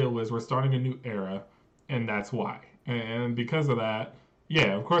idea was we're starting a new era, and that's why. And because of that,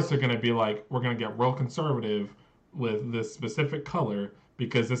 yeah, of course they're going to be like, we're going to get real conservative with this specific color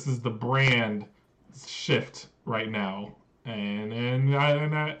because this is the brand shift right now. And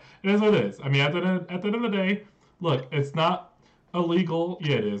it is what it is. I mean, at the end of the day, look, it's not illegal.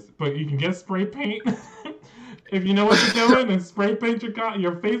 Yeah, it is. But you can get spray paint. If you know what you're doing and spray paint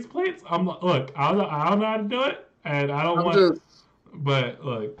your face plates, I don't know how to do it. And I don't want... But,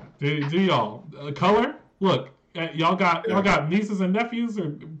 look, do y'all. Color? Look, y'all got nieces and nephews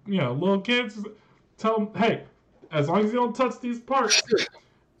or, little kids. Tell them, hey, as long as you don't touch these parts,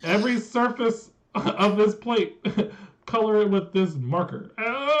 every surface of this plate, color it with this marker.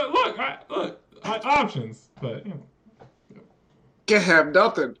 Options. But, Can't have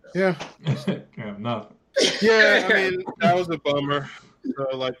nothing. Yeah. Can't have nothing. Yeah, I mean, that was a bummer.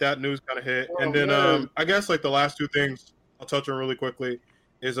 So, that news kind of hit. And then, I guess, the last two things I'll touch on really quickly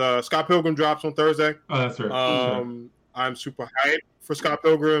is Scott Pilgrim drops on Thursday. Oh, that's right. I'm super hyped for Scott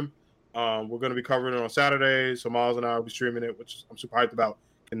Pilgrim. We're going to be covering it on Saturday, so Miles and I will be streaming it, which I'm super hyped about.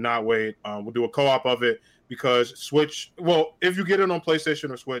 Cannot wait. We'll do a co-op of it because Switch, well, if you get it on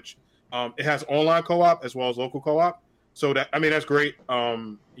PlayStation or Switch, it has online co-op as well as local co-op. So that's great.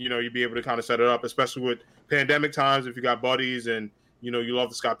 You'd be able to kind of set it up, especially with pandemic times. If you got buddies and, you love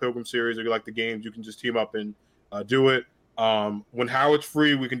the Scott Pilgrim series or you like the games, you can just team up and do it. When Howard's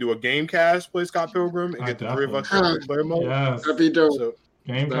free, we can do a game cast, play Scott Pilgrim, and get the three of us to player mode. Yes. That'd be dope. So,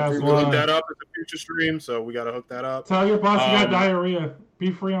 game cast. We'll hook that up as a future stream, so we got to hook that up. Tell your boss you got diarrhea.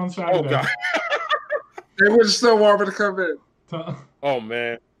 Be free on Saturday. Oh, God. They would still want me to come in. Oh,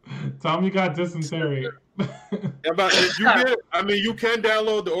 man. Tell them you got dysentery. You can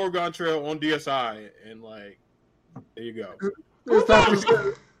download the Oregon Trail on DSi, and there you go.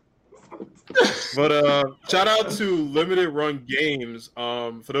 But shout out to Limited Run Games.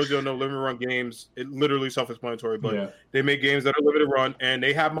 For those who don't know, Limited Run Games, it literally self-explanatory, but they make games that are limited run, and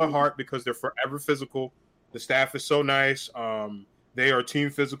they have my heart because they're forever physical. The staff is so nice. They are team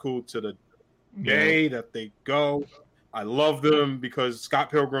physical to the day that they go. I love them because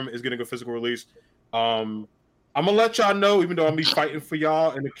Scott Pilgrim is getting a physical release. I'm gonna let y'all know, even though I'm be fighting for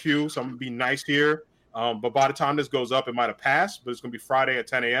y'all in the queue, so I'm gonna be nice here. But by the time this goes up, it might have passed, but it's gonna be Friday at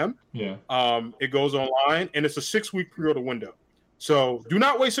 10 a.m. Yeah. It goes online, and it's a 6-week pre-order window. So do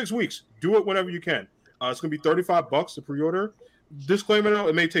not wait 6 weeks. Do it whenever you can. It's gonna be $35 to pre-order. Disclaimer though,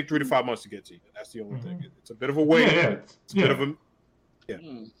 it may take 3 to 5 months to get to you. That's the only thing. It's a bit of a wait. It's a bit of a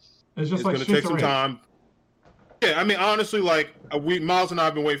It's just going to take some time. Yeah, I mean, honestly, like Miles and I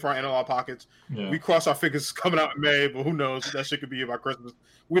have been waiting for our Analog Pockets. Yeah. We cross our fingers it's coming out in May, but who knows? That shit could be here by Christmas.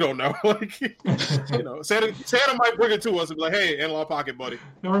 We don't know. Like, Santa might bring it to us and be like, "Hey, Analog Pocket, buddy."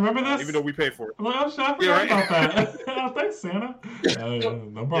 Now remember this? Even though we paid for it. Well, I'm sure I forgot about that. Thanks, Santa.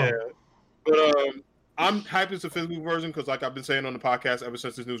 No problem. Yeah, but I'm hyped it's a physical version because, like I've been saying on the podcast ever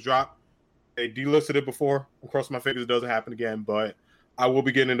since this news dropped, they delisted it before. I'm crossing my fingers it doesn't happen again, but I will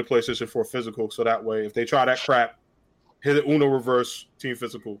be getting into PlayStation 4 physical, so that way, if they try that crap, hit the Uno reverse team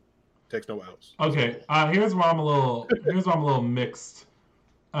physical, takes no L's. Okay, here's where I'm a little mixed.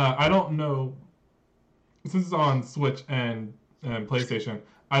 I don't know, since it's on Switch and PlayStation,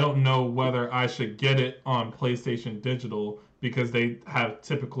 I don't know whether I should get it on PlayStation Digital because they have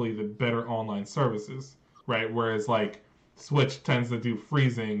typically the better online services, right? Whereas like Switch tends to do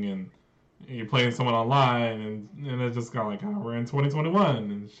freezing and you're playing someone online and it's just kind of like, oh, we're in 2021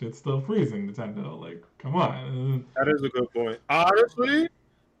 and shit's still freezing, Nintendo. Like, come on. That is a good point. Honestly,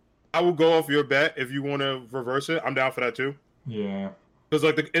 I will go off your bet if you want to reverse it. I'm down for that too. Yeah. Because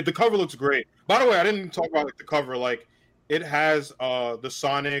like the cover looks great. By the way, I didn't talk about like the cover. Like it has the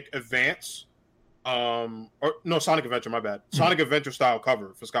Sonic Advance, Sonic Adventure. My bad. Sonic Adventure style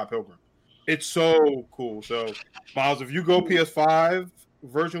cover for Scott Pilgrim. It's so cool. So Miles, if you go PS5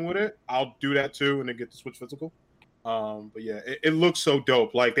 version with it, I'll do that too, and then get the Switch physical. But yeah, it looks so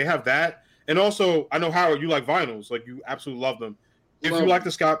dope. Like they have that, and also I know Howard, you like vinyls. Like you absolutely love them. If you like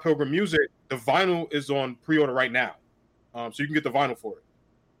the Scott Pilgrim music, the vinyl is on pre-order right now, so you can get the vinyl for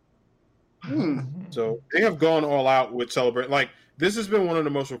it. So they have gone all out with Celebrate. Like this has been one of the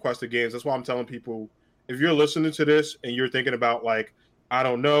most requested games. That's why I'm telling people, if you're listening to this and you're thinking about like, I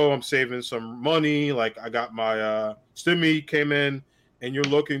don't know, I'm saving some money. Like I got my Stimmy came in, and you're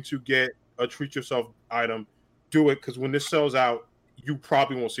looking to get a treat yourself item, do it, because when this sells out, you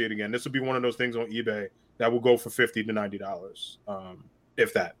probably won't see it again. This will be one of those things on eBay that will go for $50 to $90,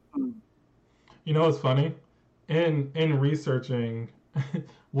 if that. You know what's funny? In researching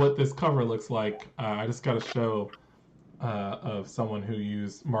what this cover looks like, I just got a show of someone who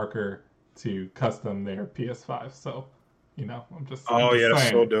used Marker to custom their PS5. So, I'm just saying, that's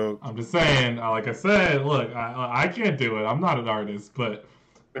so dope. I'm just saying, like I said, look, I can't do it. I'm not an artist, but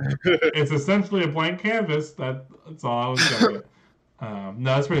it's essentially a blank canvas. That's all I was saying.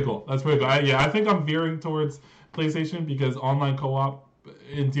 No, that's pretty cool. I think I'm veering towards PlayStation because online co-op,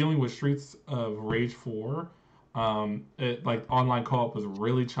 in dealing with Streets of Rage 4, online co-op was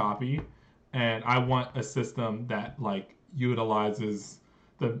really choppy, and I want a system that like utilizes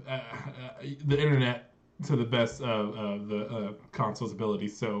the internet to the best of the console's ability.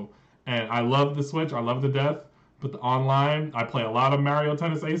 So, and I love the Switch. I love the death. But the online, I play a lot of Mario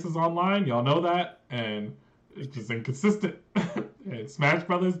Tennis Aces online. Y'all know that. And it's just inconsistent. And Smash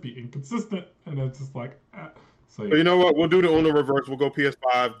Brothers be inconsistent. And it's just like, So you know what? We'll do the Uno reverse. We'll go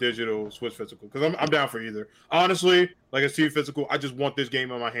PS5 digital, Switch physical. Because I'm down for either. Honestly, like a Steam physical, I just want this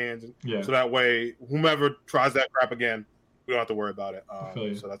game in my hands. So that way, whomever tries that crap again, we don't have to worry about it.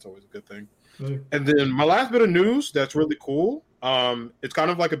 So that's always a good thing. And then my last bit of news that's really cool. It's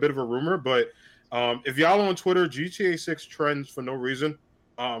kind of like a bit of a rumor, but if y'all on Twitter, GTA 6 trends for no reason.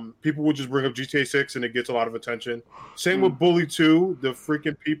 People will just bring up GTA 6 and it gets a lot of attention. Same with Bully 2. The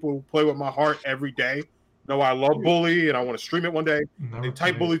freaking people play with my heart every day. No, I love Bully and I want to stream it one day. They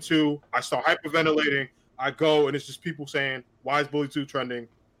type Bully 2. I start hyperventilating. I go and it's just people saying, why is Bully 2 trending?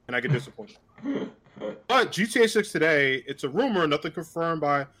 And I get disappointed. But GTA 6 today, it's a rumor, nothing confirmed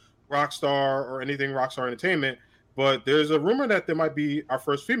by Rockstar or anything Rockstar Entertainment, but there's a rumor that there might be our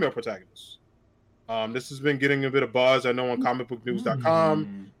first female protagonist. This has been getting a bit of buzz. I know on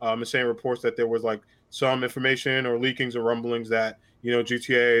comicbooknews.com, it's saying reports that there was like some information or leakings or rumblings that,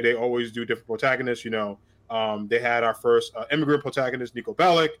 GTA, they always do different protagonists. They had our first immigrant protagonist, Nico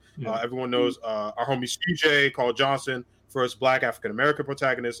Bellic. Everyone knows our homie CJ, Carl Johnson, first Black African-American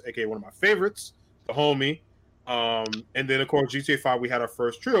protagonist, aka one of my favorites, the homie. And then of course GTA 5 we had our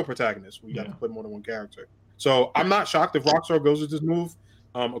first trio protagonist. We got to play more than one character. So I'm not shocked if Rockstar goes with this move.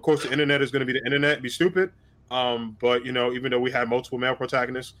 Of course, the internet is going to be the internet, be stupid. But you know, even though we had multiple male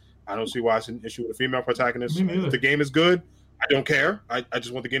protagonists, I don't see why it's an issue with a female protagonist. If the game is good, I don't care. I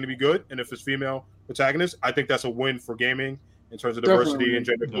just want the game to be good. And if it's female protagonist, I think that's a win for gaming in terms of diversity and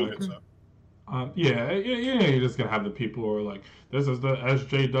gender inclusion. So. You're just gonna have the people who are like, "This is the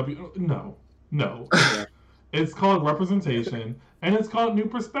SJW." No. Yeah. It's called representation, and it's called new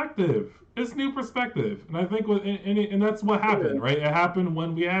perspective. It's new perspective, and I think and that's what happened, right? It happened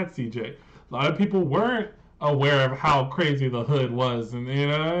when we had CJ. A lot of people weren't aware of how crazy the hood was, and you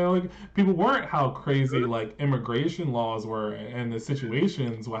know, like people weren't how crazy like immigration laws were, and the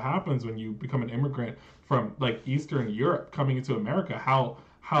situations. What happens when you become an immigrant from like Eastern Europe coming into America? How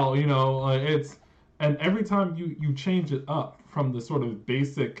you know it's, and every time you change it up from the sort of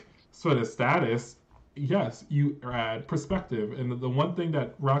basic sort of status. Yes, you add perspective, and the one thing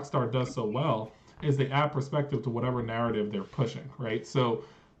that Rockstar does so well is they add perspective to whatever narrative they're pushing, right? So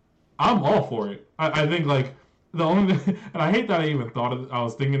I'm all for it. I think like the only thing, and I hate that I even thought of, I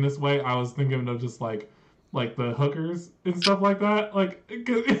was thinking this way. I was thinking of just like the hookers and stuff like that, like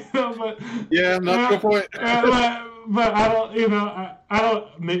you know, but yeah, not the point. But I don't, you know, I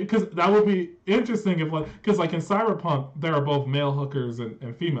don't, because that would be interesting if like, because like in Cyberpunk there are both male hookers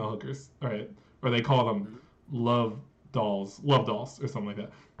and female hookers, right? Or they call them love dolls or something like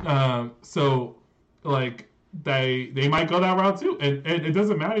that. So, like, they might go that route too. And it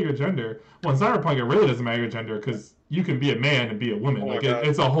doesn't matter your gender. Well, in Cyberpunk, it really doesn't matter your gender because you can be a man and be a woman.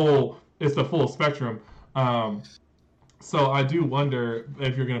 It's the full spectrum. So I do wonder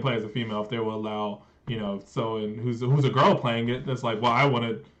if you're going to play as a female, if they will allow, you know, who's a girl playing it that's like, well, I want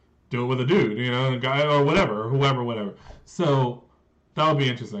to do it with a dude, you know, a guy or whatever. So... that would be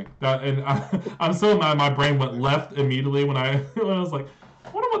interesting. I'm so mad my brain went left immediately when I was like, I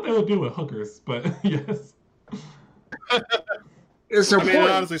wonder what they would do with hookers. But yes.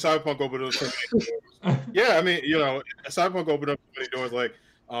 Honestly, Cyberpunk opened up so many doors. Yeah, I mean, you know, Cyberpunk opened up so many doors. Like,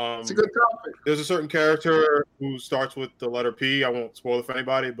 it's a good topic. There's a certain character who starts with the letter P. I won't spoil it for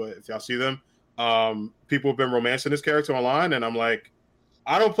anybody, but if y'all see them, people have been romancing this character online, and I'm like,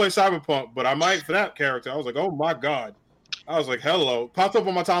 I don't play Cyberpunk, but I might for that character. I was like, oh my god. I was like, hello. Popped up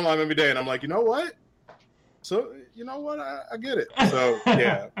on my timeline every day, and I'm like, you know what? So, you know what? I get it. So,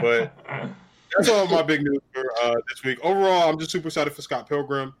 yeah. But that's all my big news for this week. Overall, I'm just super excited for Scott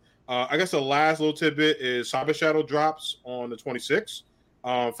Pilgrim. I guess the last little tidbit is Cyber Shadow drops on the 26th.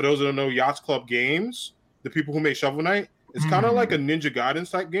 For those that don't know, Yachts Club Games, the people who made Shovel Knight, it's kind of like a Ninja Gaiden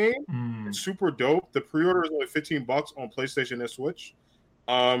type game. It's super dope. The pre-order is only $15 on PlayStation and Switch.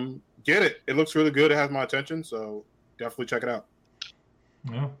 Get it. It looks really good. It has my attention, so... definitely check it out.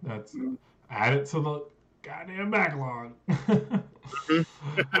 Yeah, that's add it to the goddamn backlog.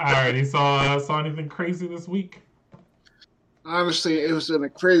 Alright, you saw anything crazy this week? Honestly, it was in a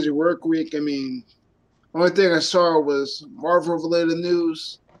crazy work week. I mean, only thing I saw was Marvel related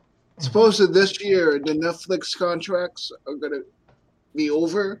news. Supposedly this year the Netflix contracts are gonna be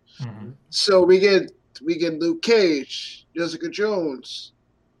over. So we get Luke Cage, Jessica Jones,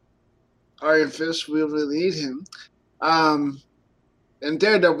 Iron Fist, we really need him. And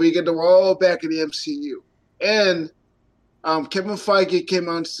Daredevil, we get them all back in the MCU. And Kevin Feige came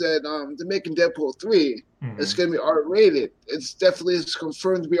out and said they're making Deadpool 3. It's going to be R-rated. It's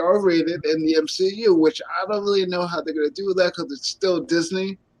confirmed to be R-rated in the MCU, which I don't really know how they're going to do that because it's still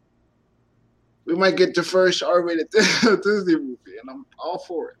Disney. We might get the first R-rated Disney movie, and I'm all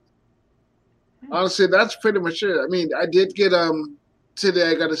for it. Honestly, that's pretty much it. I mean, I did get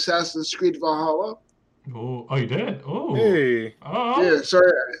today I got Assassin's Creed Valhalla. Oh, you did? Oh, hey. Oh. Yeah,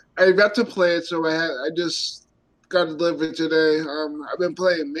 sorry, I got to play it, so I just got it delivered today. I've been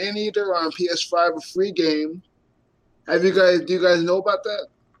playing Maneater on PS5, a free game. Do you guys know about that?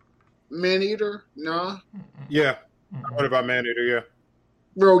 Maneater? No? Yeah. I heard about Maneater, yeah.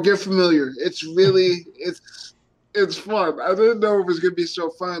 Bro, get familiar. It's really it's fun. I didn't know it was gonna be so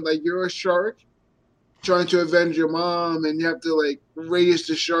fun. Like, you're a shark trying to avenge your mom, and you have to like raise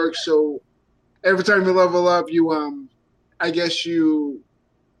the shark, so every time you level up, you I guess you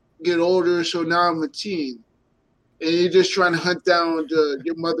get older. So now I'm a teen, and you're just trying to hunt down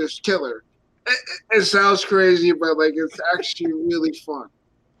your mother's killer. It sounds crazy, but like it's actually really fun.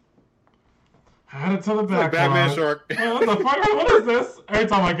 Add it to the back. Batman shark. What the fuck? What is this? Every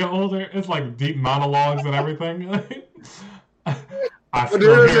time I get older, it's like deep monologues and everything. I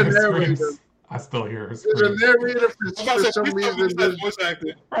still hear her screams. There's a narrator for some reason. Voice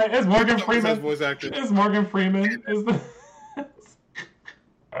acting. Right, it's Morgan Freeman. Voice acting. It's Morgan Freeman.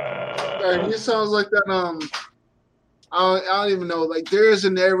 He sounds like that I don't even know. Like, there is a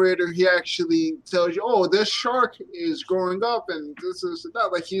narrator. He actually tells you, "Oh, this shark is growing up, and this is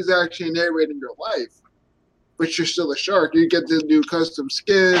not like he's actually narrating your life." But you're still a shark. You get to do custom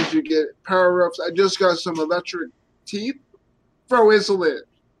skins. You get power ups. I just got some electric teeth. Bro, it's lit.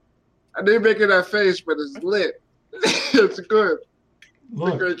 I didn't make it that face, but it's lit. It's good.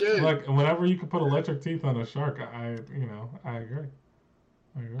 Look, great game. look, whenever you can put electric teeth on a shark, I agree. I agree.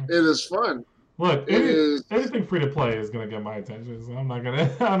 It is fun. Look, It is. anything free to play is gonna get my attention, so I'm not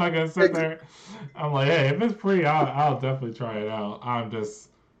gonna sit there. I'm like, hey, if it's free, I'll definitely try it out.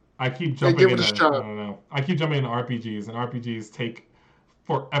 I keep jumping give it into, a shot. I don't know. I keep jumping into RPGs, and RPGs take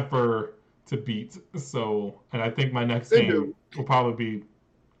forever to beat. So, and I think my next They game do. will probably be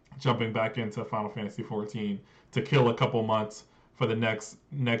jumping back into Final Fantasy 14 to kill a couple months for the next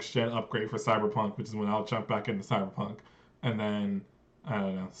gen upgrade for Cyberpunk, which is when I'll jump back into Cyberpunk, and then I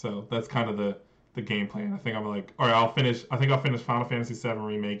don't know. So that's kind of the game plan. I think I'll finish Final Fantasy 7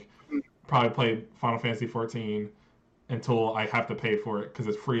 remake, probably play Final Fantasy 14 until I have to pay for it because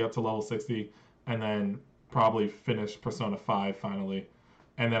it's free up to level 60, and then probably finish Persona 5 finally,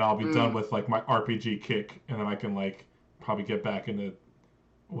 and then I'll be done with like my RPG kick, and then I can like probably get back into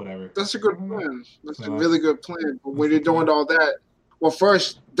whatever. That's a good plan. That's So a really good plan. But when you're doing all that, well,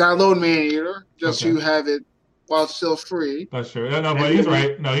 first download Maneater just so Okay. you have it while it's still free. That's true. No, but he's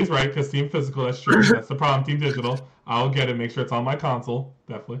right. No, he's right because Team Physical. That's true. That's the problem. Team Digital. I'll get it. Make sure it's on my console.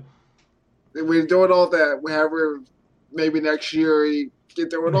 Definitely. And when you're doing all that, whenever maybe next year you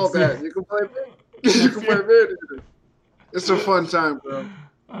get there with all that, you can play. You can play Maneater. It's a fun time, bro.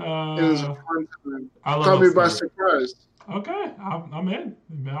 It is a fun time. I love Caught me by Upstart. surprise. Okay, I'm in.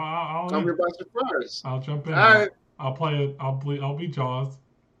 I'll Caught me by surprise. I'll jump in. All right. I'll play it. I'll be Jaws.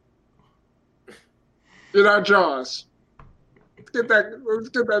 You're not Jaws. Let's get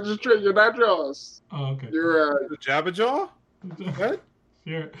that straight. You're not Jaws. Oh, okay. You're Jabberjaw? What?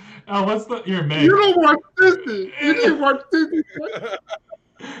 You're, you're Meg. you don't watch Disney. You didn't watch Disney.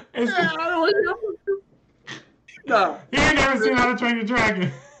 It's- Yeah, I don't want you. No. You ain't never seen How to Train Your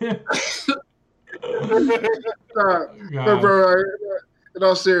Dragon. Nah. God. But bro, in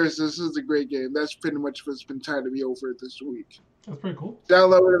all seriousness, this is a great game. That's pretty much what's been tied to me over this week. That's pretty cool.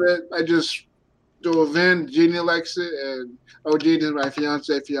 Downloaded it. I just do a Vin. Jeannie likes it, and Jeannie is my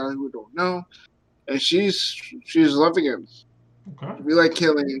fiance. For y'all who don't know, and she's loving it. Okay. We like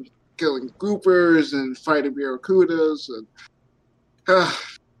killing groupers and fighting barracudas, and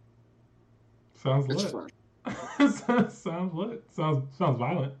Sounds it's lit. fun. Sounds lit. Sounds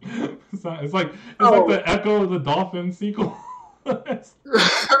violent. It's like Oh. the Echo of the Dolphin sequel.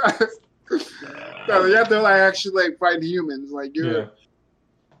 No, you have to like actually like fight humans. Like Yeah.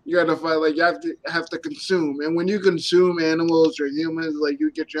 you got to fight. Like you have to consume, and when you consume animals or humans, like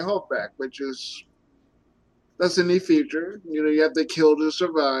you get your health back, which is that's a neat feature. You know, you have to kill to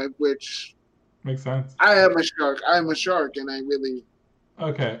survive. Which Makes sense. I am a shark. I'm a shark, and I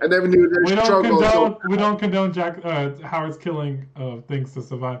Okay. never knew We there's don't struggle. condone Howard's killing of things to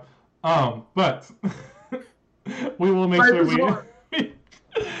survive. But we will make Life sure is hard.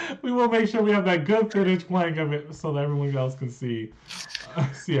 we will make sure we have that good footage playing of it so that everyone else can see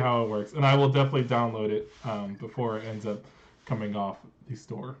how it works. And I will definitely download it before it ends up coming off the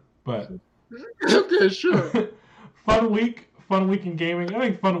store. But Okay, sure. fun week in gaming. I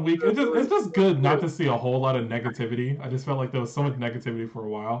think fun week. It's just good not to see a whole lot of negativity. I just felt like there was so much negativity for a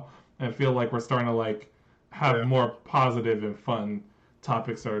while, and I feel like we're starting to like have more positive and fun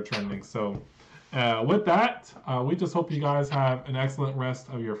topics that are trending. So with that, we just hope you guys have an excellent rest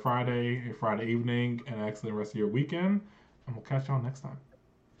of your Friday evening, and an excellent rest of your weekend, and we'll catch y'all next time.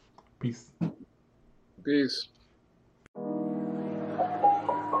 Peace. Peace.